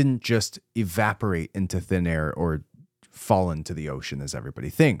and that it didn't just evaporate into thin air or fall into the ocean as everybody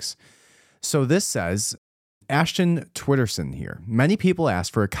thinks. So this says, Ashton Twitterson here. Many people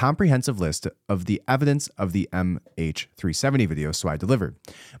asked for a comprehensive list of the evidence of the MH370 videos, so I delivered.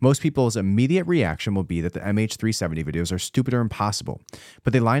 Most people's immediate reaction will be that the MH370 videos are stupid or impossible,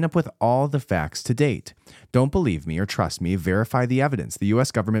 but they line up with all the facts to date. Don't believe me or trust me, verify the evidence. The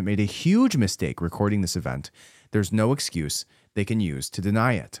US government made a huge mistake recording this event. There's no excuse they can use to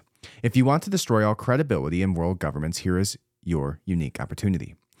deny it. If you want to destroy all credibility in world governments, here is your unique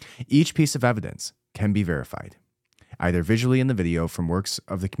opportunity. Each piece of evidence can be verified, either visually in the video from works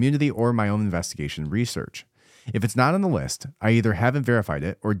of the community or my own investigation research. If it's not on the list, I either haven't verified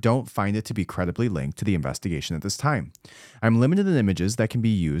it or don't find it to be credibly linked to the investigation at this time. I'm limited in images that can be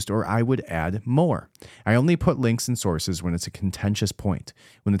used, or I would add more. I only put links and sources when it's a contentious point.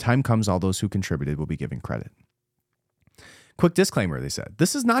 When the time comes, all those who contributed will be given credit. Quick disclaimer, they said.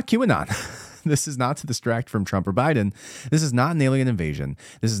 This is not QAnon. This is not to distract from Trump or Biden. This is not an alien invasion.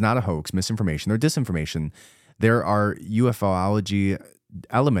 This is not a hoax, misinformation, or disinformation. There are UFOlogy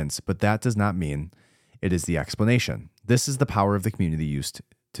elements, but that does not mean it is the explanation. This is the power of the community used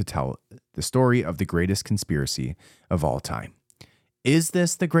to tell the story of the greatest conspiracy of all time. Is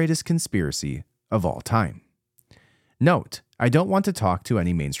this the greatest conspiracy of all time? Note, I don't want to talk to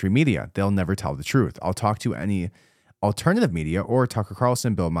any mainstream media. They'll never tell the truth. I'll talk to any alternative media or Tucker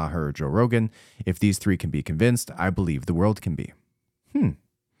Carlson, Bill Maher, or Joe Rogan. If these three can be convinced, I believe the world can be.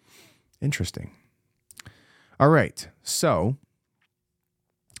 Interesting. All right. So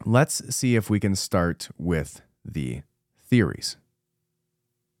let's see if we can start with the theories.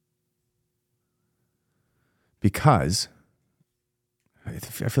 Because I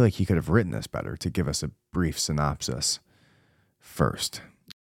feel like he could have written this better to give us a brief synopsis first.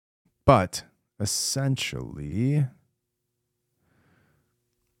 But essentially...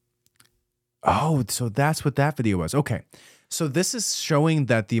 Oh, so that's what that video was. Okay. So this is showing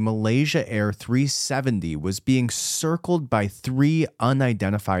that the Malaysia Air 370 was being circled by 3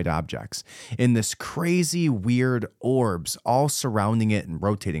 unidentified objects in this crazy, weird orbs all surrounding it and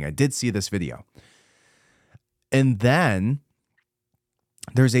rotating. I did see this video. And then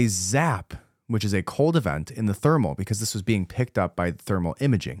there's a zap, which is a cold event in the thermal because this was being picked up by thermal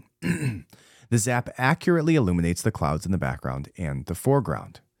imaging. The zap accurately illuminates the clouds in the background and the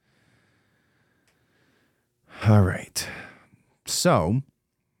foreground. All right. So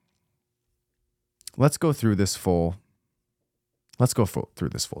let's go through this full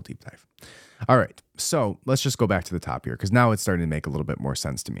deep dive. All right. So let's just go back to the top here because now it's starting to make a little bit more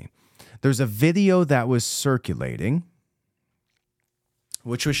sense to me. There's a video that was circulating,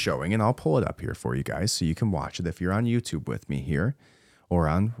 which was showing, and I'll pull it up here for you guys so you can watch it if you're on YouTube with me here or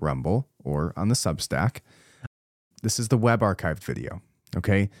on Rumble or on the Substack. This is the web archived video.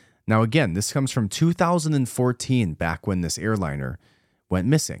 Okay. Now, again, this comes from 2014, back when this airliner went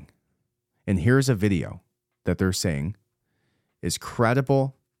missing. And here's a video that they're saying is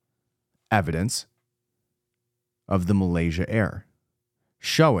credible evidence of the Malaysia Air,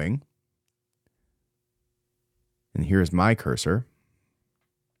 showing, and here's my cursor,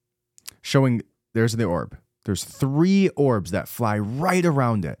 showing there's the orb. There's 3 orbs that fly right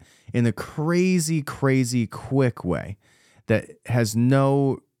around it in a crazy, crazy quick way that has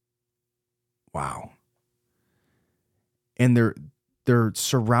no... Wow. And they're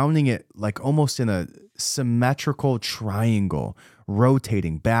surrounding it like almost in a symmetrical triangle,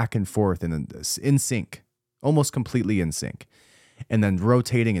 rotating back and forth in sync, almost completely in sync. And then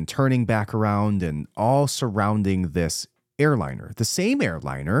rotating and turning back around and all surrounding this airliner, the same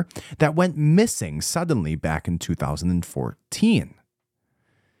airliner that went missing suddenly back in 2014.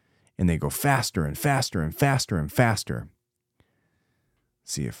 And they go faster and faster and faster and faster.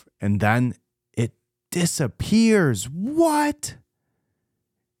 And then it disappears. What?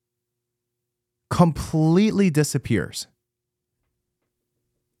 Completely disappears.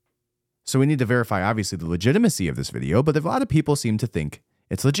 So we need to verify, obviously, the legitimacy of this video, but a lot of people seem to think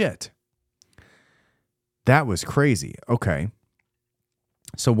it's legit. That was crazy. Okay.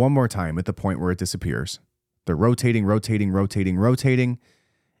 So one more time at the point where it disappears. They're rotating,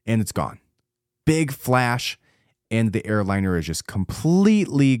 and it's gone. Big flash, and the airliner is just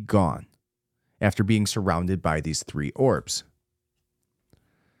completely gone after being surrounded by these 3 orbs.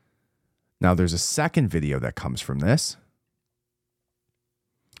 Now, there's a second video that comes from this.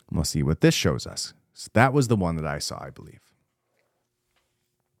 We'll see what this shows us. So that was the one that I saw, I believe.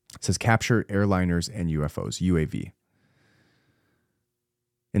 It says capture airliners and UFOs, UAV.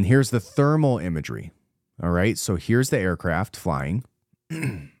 And here's the thermal imagery. All right, so here's the aircraft flying.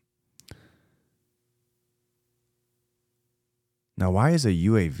 Now, why is a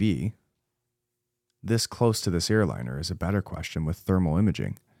UAV this close to this airliner is a better question with thermal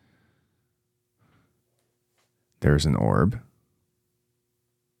imaging. There's an orb.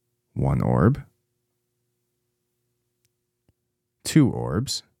 One orb. Two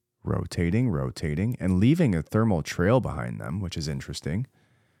orbs. Rotating, and leaving a thermal trail behind them, which is interesting.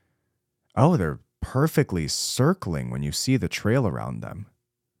 Oh, they're perfectly circling when you see the trail around them.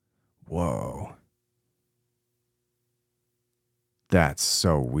 Whoa. That's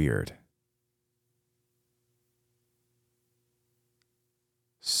so weird.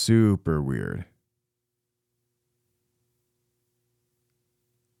 Super weird.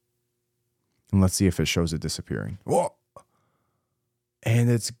 And let's see if it shows it disappearing. Whoa.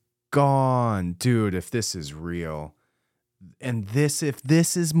 And it's gone. Dude, if this is real. And if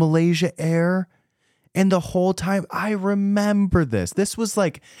this is Malaysia Air, and the whole time, I remember this. This was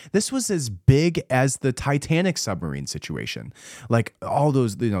as big as the Titanic submarine situation. Like all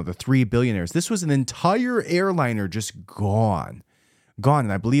those, the 3 billionaires. This was an entire airliner just gone.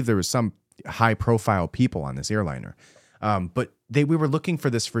 And I believe there was some high profile people on this airliner. But we were looking for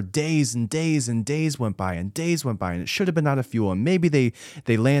this for days and days and days went by and it should have been out of fuel. And maybe they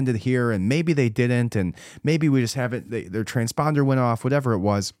landed here and maybe they didn't. And maybe we just haven't, their transponder went off, whatever it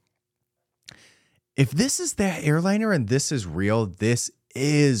was. If this is that airliner and this is real, this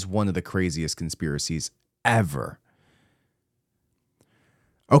is one of the craziest conspiracies ever.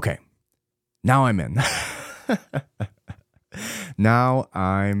 Okay. Now I'm in. Now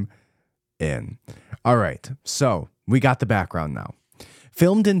I'm in. All right. So we got the background now.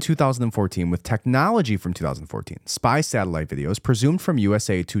 Filmed in 2014 with technology from 2014, spy satellite videos presumed from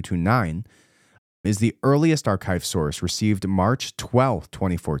USA 229 is the earliest archive source received March 12,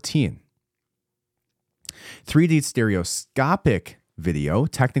 2014. 3D stereoscopic video,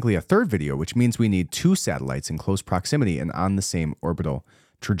 technically a third video, which means we need two satellites in close proximity and on the same orbital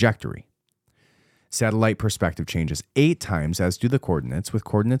trajectory. Satellite perspective changes 8 times, as do the coordinates, with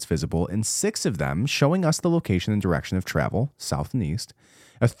coordinates visible in 6 of them, showing us the location and direction of travel, south and east.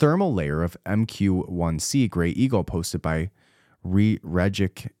 A thermal layer of MQ-1C Gray Eagle posted by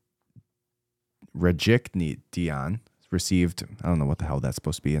Rejik Dion received, I don't know what the hell that's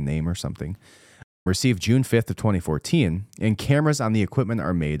supposed to be, a name or something, received June 5th of 2014, and cameras on the equipment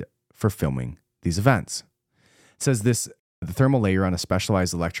are made for filming these events. It says the thermal layer on a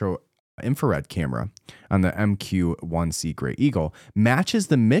specialized infrared camera on the MQ-1C Gray Eagle matches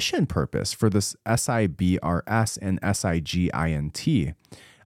the mission purpose for this SIBRS and SIGINT,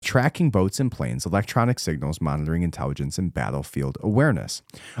 tracking boats and planes, electronic signals, monitoring intelligence, and battlefield awareness.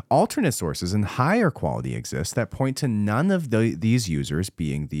 Alternate sources and higher quality exist that point to none of these users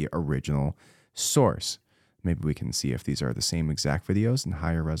being the original source. Maybe we can see if these are the same exact videos in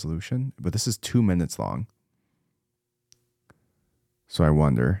higher resolution, but this is 2 minutes long. So I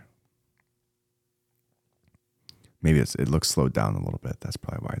wonder. Maybe it looks slowed down a little bit. That's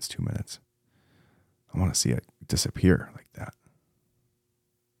probably why it's 2 minutes. I want to see it disappear like that.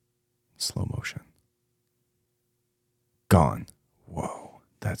 Slow motion. Gone. Whoa,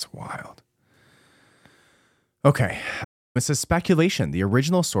 that's wild. Okay. It says speculation. The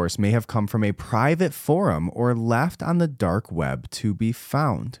original source may have come from a private forum or left on the dark web to be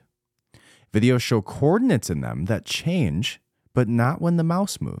found. Videos show coordinates in them that change, but not when the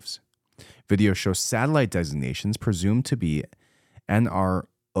mouse moves. Videos show satellite designations presumed to be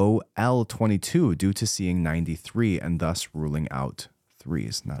NROL22 due to seeing 93 and thus ruling out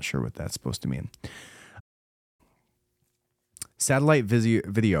 3s. Not sure what that's supposed to mean. Satellite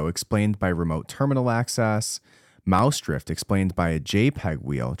video explained by remote terminal access. Mouse drift explained by a JPEG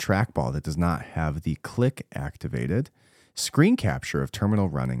wheel trackball that does not have the click activated. Screen capture of terminal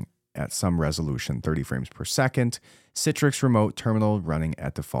running at some resolution, 30 frames per second. Citrix remote terminal running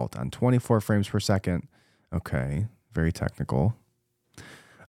at default on 24 frames per second. Okay, very technical.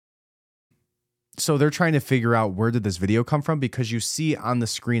 So they're trying to figure out where did this video come from, because you see on the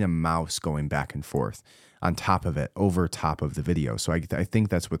screen a mouse going back and forth on top of it, over top of the video. So I think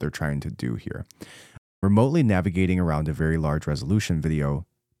that's what they're trying to do here. Remotely navigating around a very large resolution video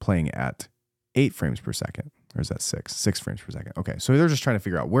playing at 8 frames per second. Or is that 6? 6 frames per second. Okay, so they're just trying to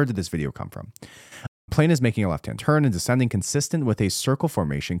figure out where did this video come from. Plane is making a left-hand turn and descending consistent with a circle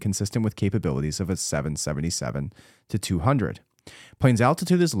formation consistent with capabilities of a 777 to 200. Plane's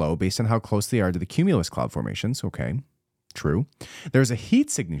altitude is low based on how close they are to the cumulus cloud formations. Okay, True. There's a heat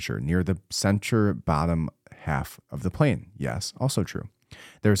signature near the center bottom half of the plane. Yes, also true.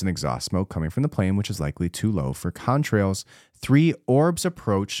 There's an exhaust smoke coming from the plane, which is likely too low for contrails. 3 orbs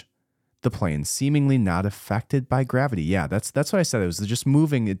approach the plane, seemingly not affected by gravity. Yeah, that's what I said. It was just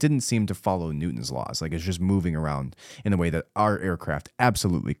moving. It didn't seem to follow Newton's laws. Like it's just moving around in a way that our aircraft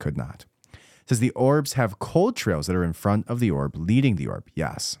absolutely could not. It says the orbs have cold trails that are in front of the orb, leading the orb.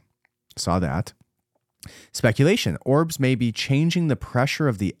 Yes, saw that. Speculation. Orbs may be changing the pressure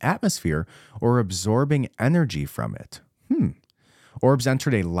of the atmosphere or absorbing energy from it. Orbs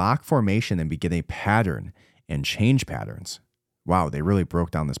entered a lock formation and begin a pattern and change patterns. Wow, they really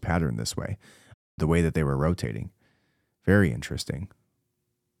broke down this pattern this way, the way that they were rotating. Very interesting.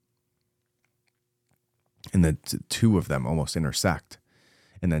 And the two of them almost intersect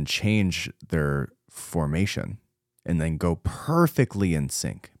and then change their formation and then go perfectly in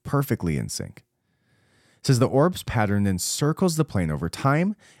sync. It says the orb's pattern then circles the plane over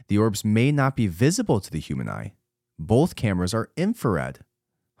time. The orbs may not be visible to the human eye. Both cameras are infrared.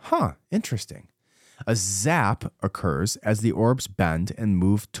 Interesting. A zap occurs as the orbs bend and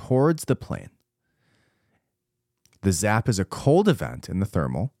move towards the plane. The zap is a cold event in the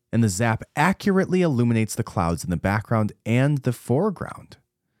thermal, and the zap accurately illuminates the clouds in the background and the foreground.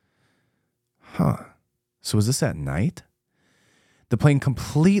 So is this at night? The plane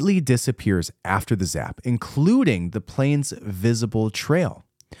completely disappears after the zap, including the plane's visible trail.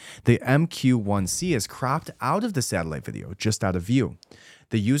 The MQ-1C is cropped out of the satellite video, just out of view.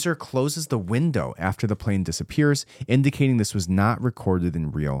 The user closes the window after the plane disappears, indicating this was not recorded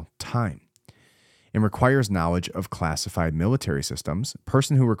in real time. It requires knowledge of classified military systems. A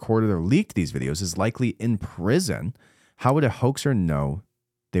person who recorded or leaked these videos is likely in prison. How would a hoaxer know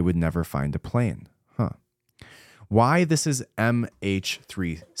they would never find a plane? Why this is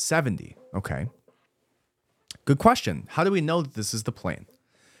MH370? Okay. Good question. How do we know that this is the plane?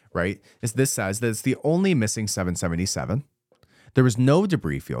 Right? This says that it's the only missing 777. There was no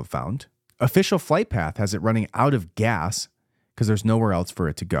debris field found. Official flight path has it running out of gas because there's nowhere else for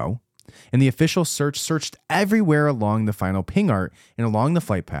it to go. And the official searched everywhere along the final ping art and along the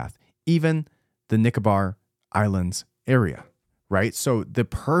flight path, even the Nicobar Islands area, right? So the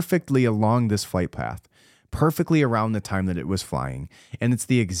perfectly along this flight path, perfectly around the time that it was flying, and it's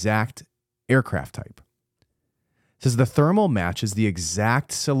the exact aircraft type. It says the thermal matches the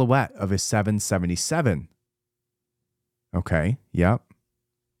exact silhouette of a 777. Okay, yep.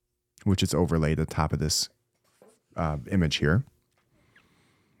 Which is overlaid at the top of this image here.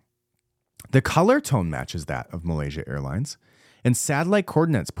 The color tone matches that of Malaysia Airlines, and satellite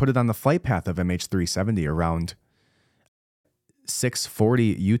coordinates put it on the flight path of MH370 around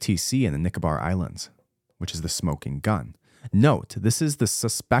 6:40 UTC in the Nicobar Islands, which is the smoking gun. Note, this is the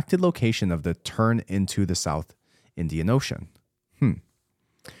suspected location of the turn into the South Indian Ocean. It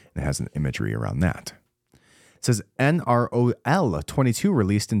has an imagery around that. It says NROL-22,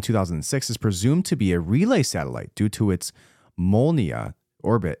 released in 2006, is presumed to be a relay satellite due to its Molniya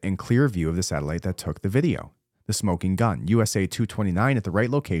orbit and clear view of the satellite that took the video. The smoking gun, USA 229 at the right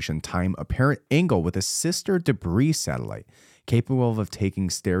location, time, apparent angle with a sister debris satellite capable of taking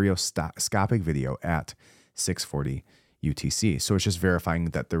stereoscopic video at 6:40 UTC. So it's just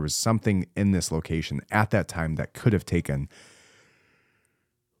verifying that there was something in this location at that time that could have taken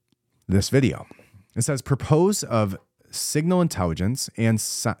this video. It says purpose of signal intelligence and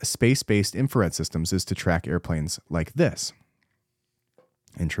space-based infrared systems is to track airplanes like this.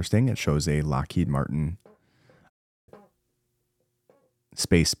 Interesting. It shows a Lockheed Martin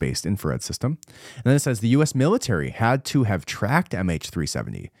space-based infrared system. And then it says the U.S. military had to have tracked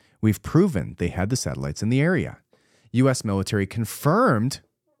MH370. We've proven they had the satellites in the area. U.S. military confirmed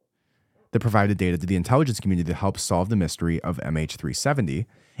the provided data to the intelligence community to help solve the mystery of MH370.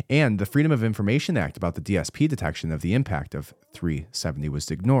 And the Freedom of Information Act about the DSP detection of the impact of 370 was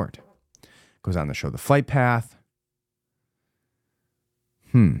ignored. Goes on to show the flight path.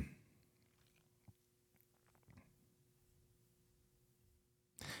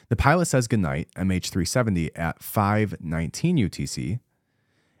 The pilot says goodnight, MH370, at 5:19 UTC.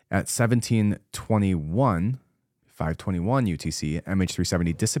 At 5:21 UTC,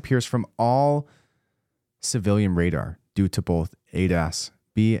 MH370 disappears from all civilian radar due to both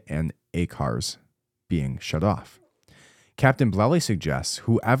ADAS-B and ACARS being shut off. Captain Blelly suggests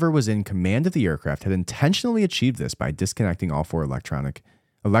whoever was in command of the aircraft had intentionally achieved this by disconnecting all 4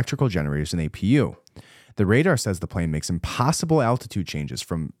 electrical generators and APU. The radar says the plane makes impossible altitude changes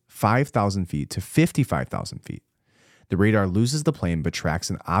from 5,000 feet to 55,000 feet. The radar loses the plane but tracks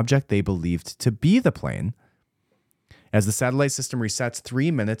an object they believed to be the plane. As the satellite system resets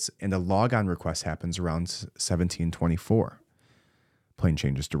 3 minutes and a logon request happens around 1724. Plane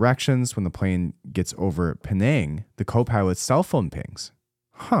changes directions. When the plane gets over Penang, the co-pilot's cell phone pings.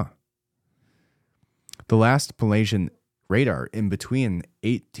 Huh. The last Malaysian radar in between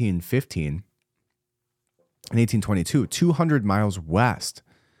 1815 and 1822, 200 miles west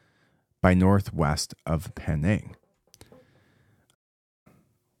by northwest of Penang.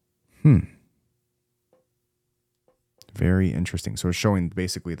 Very interesting. So it's showing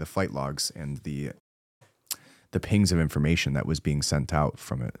basically the flight logs and the pings of information that was being sent out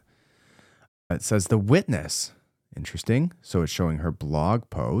from it. It says the witness. Interesting. So it's showing her blog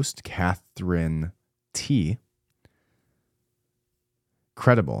post, Catherine T.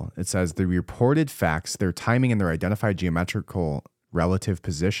 Credible. It says the reported facts, their timing, and their identified geometrical relative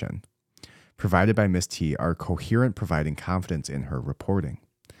position provided by Ms. T are coherent, providing confidence in her reporting.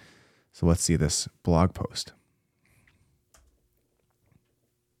 So let's see this blog post.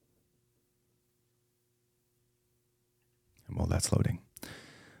 Well, that's loading.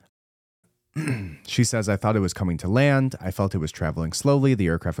 She says, I thought it was coming to land. I felt it was traveling slowly. The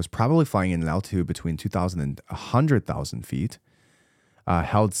aircraft was probably flying in an altitude between 2,000 and 100,000 feet.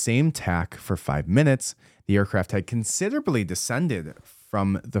 Held same tack for 5 minutes. The aircraft had considerably descended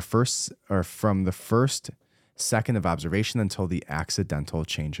from the first second of observation until the accidental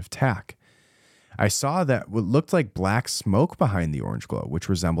change of tack. I saw that what looked like black smoke behind the orange glow, which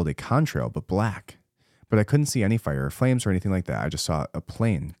resembled a contrail, but black. But I couldn't see any fire or flames or anything like that. I just saw a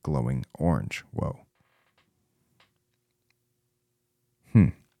plane glowing orange. Whoa.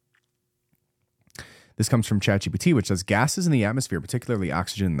 This comes from ChatGPT, which says gases in the atmosphere, particularly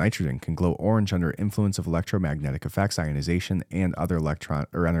oxygen and nitrogen, can glow orange under influence of electromagnetic effects, ionization, and other electron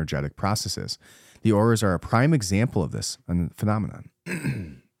or energetic processes. The auroras are a prime example of this phenomenon.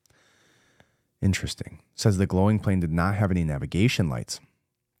 Interesting. It says the glowing plane did not have any navigation lights.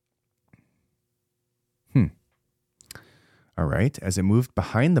 All right. As it moved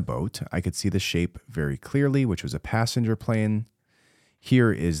behind the boat, I could see the shape very clearly, which was a passenger plane.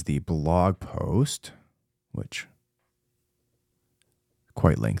 Here is the blog post, which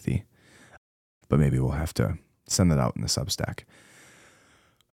quite lengthy, but maybe we'll have to send that out in the Substack.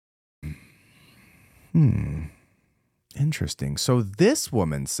 Interesting. So this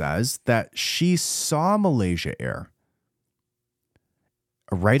woman says that she saw Malaysia Air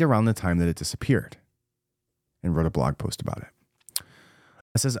right around the time that it disappeared and wrote a blog post about it.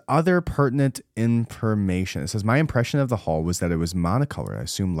 It says other pertinent information. It says my impression of the hull was that it was monocolored. I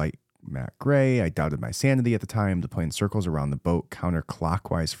assumed light matte gray. I doubted my sanity at the time. The plane circles around the boat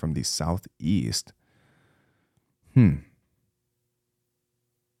counterclockwise from the southeast. The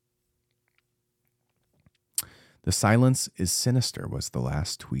silence is sinister was the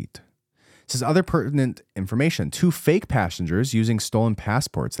last tweet. It says other pertinent information. 2 fake passengers using stolen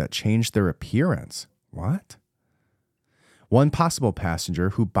passports that changed their appearance. What? 1 possible passenger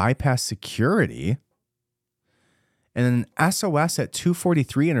who bypassed security, and an SOS at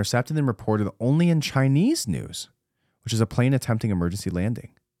 2:43 intercepted and reported only in Chinese news, which is a plane attempting emergency landing.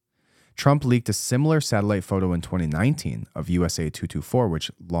 Trump leaked a similar satellite photo in 2019 of USA 224, which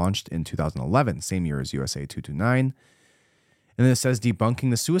launched in 2011, same year as USA 229. And then it says debunking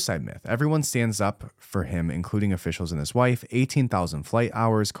the suicide myth. Everyone stands up for him, including officials and his wife. 18,000 flight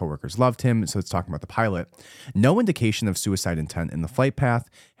hours. Coworkers loved him. So it's talking about the pilot. No indication of suicide intent in the flight path.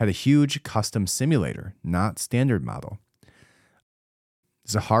 Had a huge custom simulator, not standard model.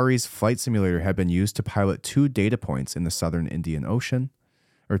 Zahari's flight simulator had been used to pilot 2 data points in the southern Indian Ocean,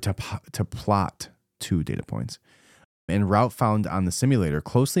 or to plot 2 data points. And route found on the simulator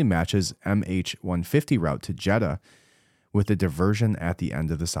closely matches MH370 route to Jeddah, with a diversion at the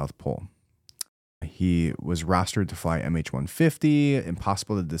end of the South Pole. He was rostered to fly MH370,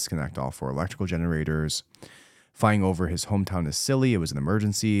 impossible to disconnect all 4 electrical generators. Flying over his hometown is silly. It was an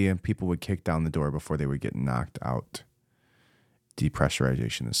emergency. People would kick down the door before they would get knocked out.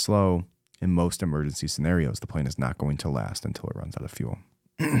 Depressurization is slow. In most emergency scenarios, the plane is not going to last until it runs out of fuel.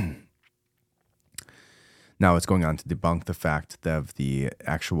 Now it's going on to debunk the fact of the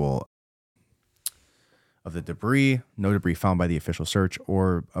actual of the debris. No debris found by the official search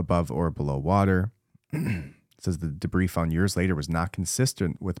or above or below water. It says the debris found years later was not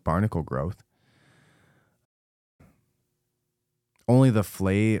consistent with barnacle growth. Only the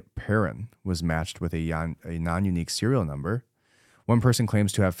Flay Perrin was matched with a non-unique serial number. One person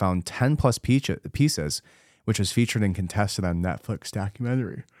claims to have found 10 plus pieces, which was featured and contested on Netflix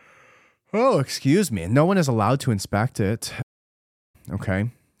documentary. Oh, excuse me. No one is allowed to inspect it. Okay,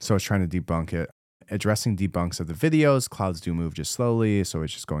 so it's trying to debunk it. Addressing debunks of the videos. Clouds do move just slowly, so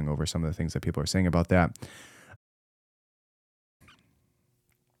it's just going over some of the things that people are saying about that.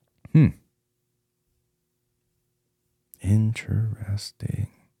 Interesting.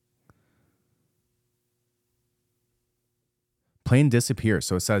 Plane disappears.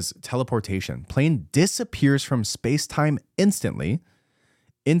 So it says teleportation. Plane disappears from space-time instantly.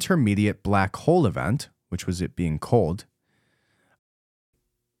 Intermediate black hole event, which was it being cold.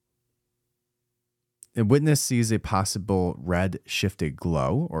 A witness sees a possible red shifted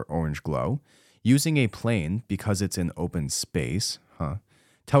glow or orange glow using a plane because it's in open space.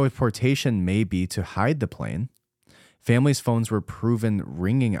 Teleportation may be to hide the plane. Families' phones were proven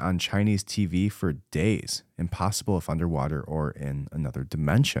ringing on Chinese TV for days. Impossible if underwater or in another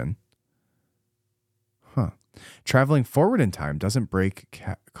dimension. Traveling forward in time doesn't break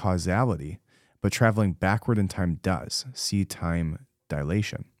causality, but traveling backward in time does. See time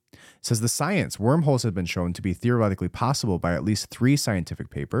dilation. It says the science, wormholes have been shown to be theoretically possible by at least 3 scientific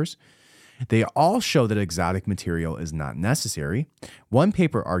papers. They all show that exotic material is not necessary. One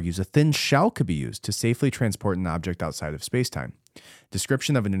paper argues a thin shell could be used to safely transport an object outside of spacetime.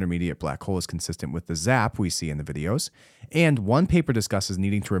 Description of an intermediate black hole is consistent with the zap we see in the videos. And one paper discusses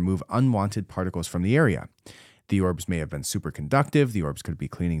needing to remove unwanted particles from the area. The orbs may have been superconductive. The orbs could be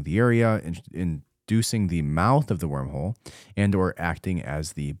cleaning the area, inducing the mouth of the wormhole, and or acting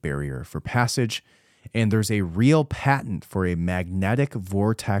as the barrier for passage. And there's a real patent for a magnetic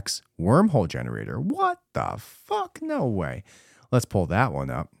vortex wormhole generator. What the fuck? No way. Let's pull that one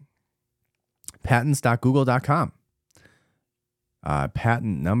up. Patents.google.com.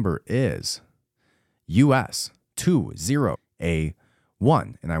 Patent number is US 20A1.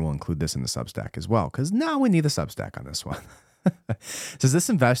 And I will include this in the Substack as well, because now we need a Substack on this one. Says this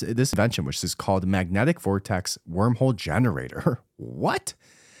invention, which is called magnetic vortex wormhole generator. What?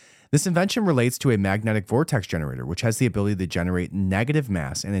 This invention relates to a magnetic vortex generator, which has the ability to generate negative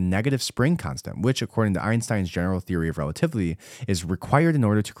mass and a negative spring constant, which, according to Einstein's general theory of relativity, is required in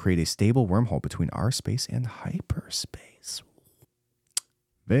order to create a stable wormhole between our space and hyperspace.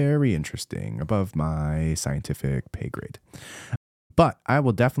 Very interesting, above my scientific pay grade. But I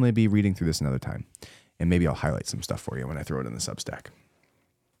will definitely be reading through this another time, and maybe I'll highlight some stuff for you when I throw it in the Substack.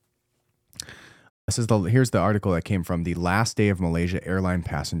 Here's the article that came from the last day of Malaysia airline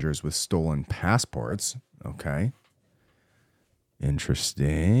passengers with stolen passports. Okay.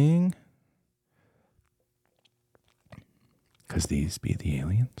 Interesting. Because these be the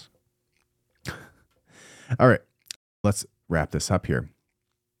aliens. All right. Let's wrap this up here.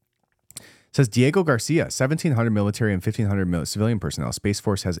 It says Diego Garcia, 1,700 military and 1,500 civilian personnel. Space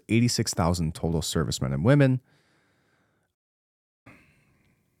Force has 86,000 total servicemen and women.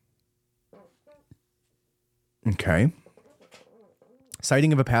 Okay.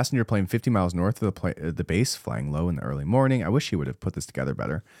 Sighting of a passenger plane 50 miles north of the base, flying low in the early morning. I wish he would have put this together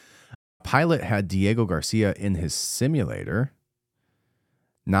better. Pilot had Diego Garcia in his simulator.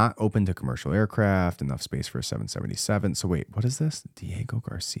 Not open to commercial aircraft. Enough space for a 777. So wait, what is this? Diego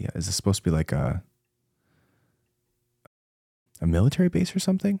Garcia. Is this supposed to be like a military base or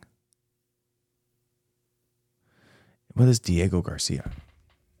something? What is Diego Garcia?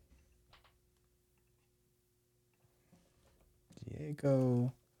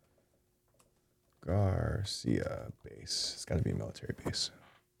 Diego Garcia base. It's got to be a military base.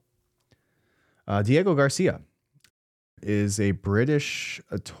 Diego Garcia is a British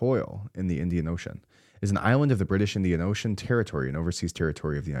atoll in the Indian Ocean. It is an island of the British Indian Ocean territory, an overseas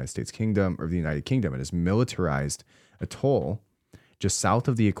territory of the United States Kingdom, or the United Kingdom. It is a militarized atoll just south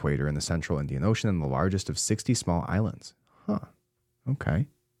of the equator in the central Indian Ocean and the largest of 60 small islands. Huh. Okay.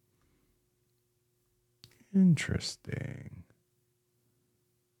 Interesting.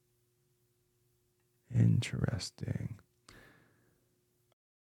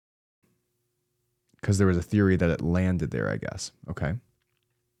 Because there was a theory that it landed there, I guess. Okay.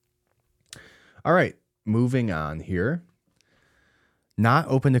 All right. Moving on here. Not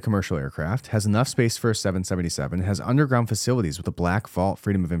open to commercial aircraft. Has enough space for a 777. Has underground facilities with a Black Vault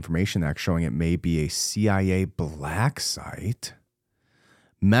Freedom of Information Act showing it may be a CIA black site.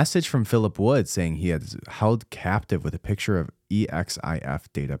 Message from Philip Wood saying he had held captive with a picture of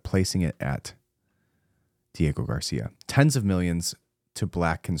EXIF data, placing it at Diego Garcia. Tens of millions to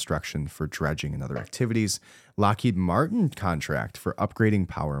Black Construction for dredging and other activities. Lockheed Martin contract for upgrading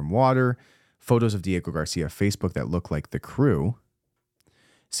power and water. Photos of Diego Garcia Facebook that look like the crew.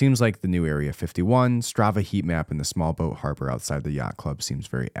 Seems like the new Area 51. Strava heat map in the small boat harbor outside the yacht club seems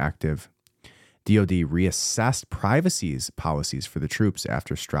very active. DoD reassessed privacy policies for the troops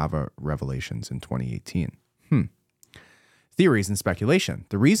after Strava revelations in 2018. Theories and speculation.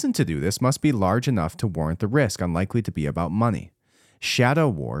 The reason to do this must be large enough to warrant the risk, unlikely to be about money. Shadow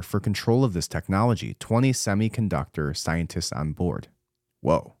war for control of this technology. 20 semiconductor scientists on board.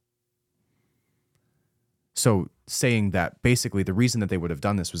 Whoa. So saying that basically the reason that they would have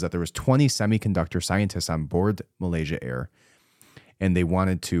done this was that there was 20 semiconductor scientists on board Malaysia Air, and they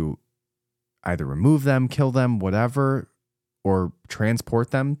wanted to either remove them, kill them, whatever, or transport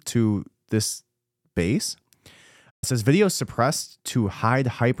them to this base. It says videos suppressed to hide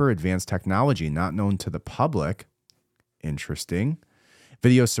hyper-advanced technology not known to the public. Interesting.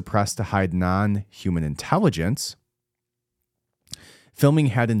 Videos suppressed to hide non-human intelligence. Filming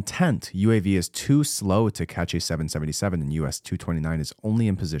had intent. UAV is too slow to catch a 777 and US 229 is only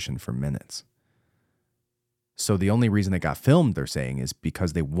in position for minutes. So the only reason it got filmed, they're saying, is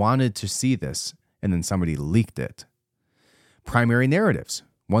because they wanted to see this and then somebody leaked it. Primary narratives,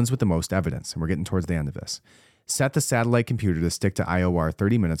 ones with the most evidence, and we're getting towards the end of this. Set the satellite computer to stick to IOR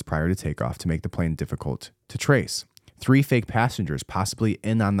 30 minutes prior to takeoff to make the plane difficult to trace. 3 fake passengers possibly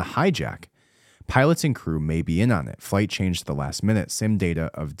in on the hijack. Pilots and crew may be in on it. Flight changed at the last minute. Sim data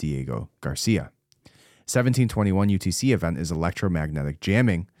of Diego Garcia. 1721 UTC event is electromagnetic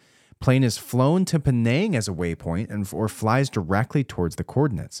jamming. Plane is flown to Penang as a waypoint or flies directly towards the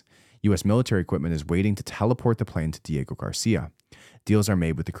coordinates. U.S. military equipment is waiting to teleport the plane to Diego Garcia. Deals are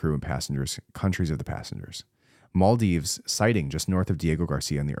made with the crew and passengers, countries of the passengers. Maldives sighting just north of Diego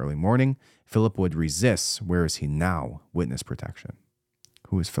Garcia in the early morning. Philip Wood resists. Where is he now? Witness protection.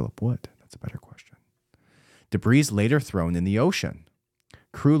 Who is Philip Wood? That's a better question. Debris later thrown in the ocean.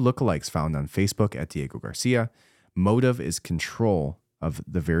 Crew lookalikes found on Facebook at Diego Garcia. Motive is control of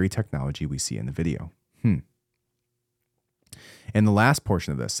the very technology we see in the video. And the last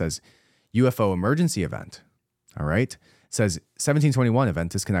portion of this says UFO emergency event. All right. Says 1721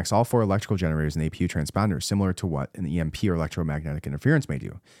 event disconnects all 4 electrical generators and APU transponders, similar to what an EMP or electromagnetic interference may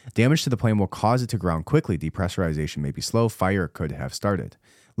do. Damage to the plane will cause it to ground quickly. Depressurization may be slow. Fire could have started.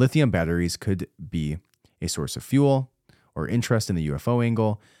 Lithium batteries could be a source of fuel or interest in the UFO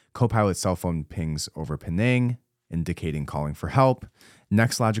angle. Co-pilot cell phone pings over Penang, indicating calling for help.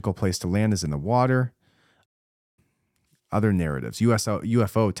 Next logical place to land is in the water. Other narratives.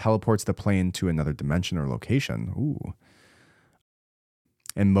 UFO teleports the plane to another dimension or location. Ooh.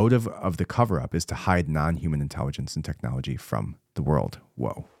 And motive of the cover-up is to hide non-human intelligence and technology from the world.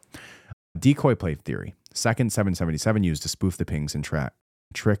 Whoa. Decoy plane theory. Second 777 used to spoof the pings and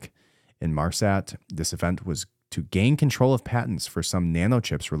trick in Marsat. This event was to gain control of patents for some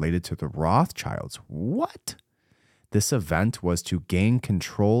nanochips related to the Rothschilds. What? This event was to gain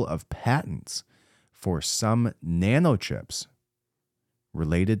control of patents for some nanochips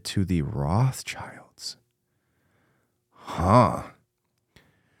related to the Rothschilds. Huh.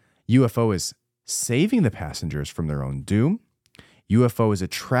 UFO is saving the passengers from their own doom. UFO is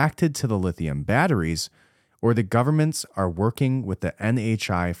attracted to the lithium batteries, or the governments are working with the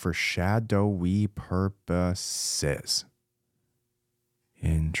NHI for shadowy purposes.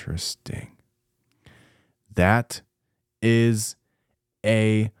 Interesting. That is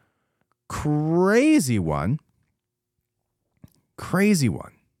a crazy one. Crazy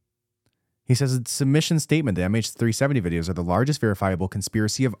one. He says a submission statement, the MH370 videos are the largest verifiable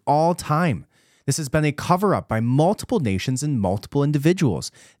conspiracy of all time. This has been a cover-up by multiple nations and multiple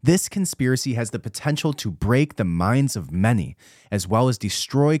individuals. This conspiracy has the potential to break the minds of many, as well as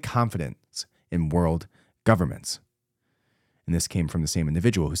destroy confidence in world governments. And this came from the same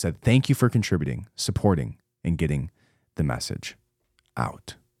individual who said, thank you for contributing, supporting, and getting the message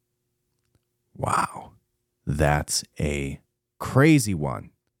out. Wow. That's a crazy one.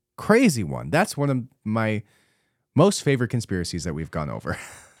 Crazy one. That's one of my most favorite conspiracies that we've gone over.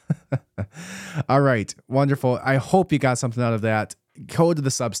 All right. Wonderful. I hope you got something out of that. Go to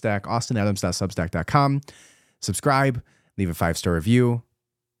the Substack, austinadams.substack.com. Subscribe, leave a 5-star review.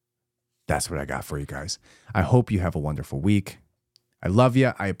 That's what I got for you guys. I hope you have a wonderful week. I love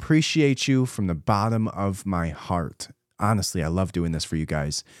you. I appreciate you from the bottom of my heart. Honestly, I love doing this for you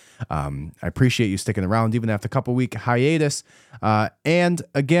guys. I appreciate you sticking around even after a couple-week hiatus. And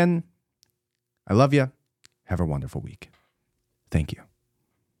again, I love you. Have a wonderful week. Thank you.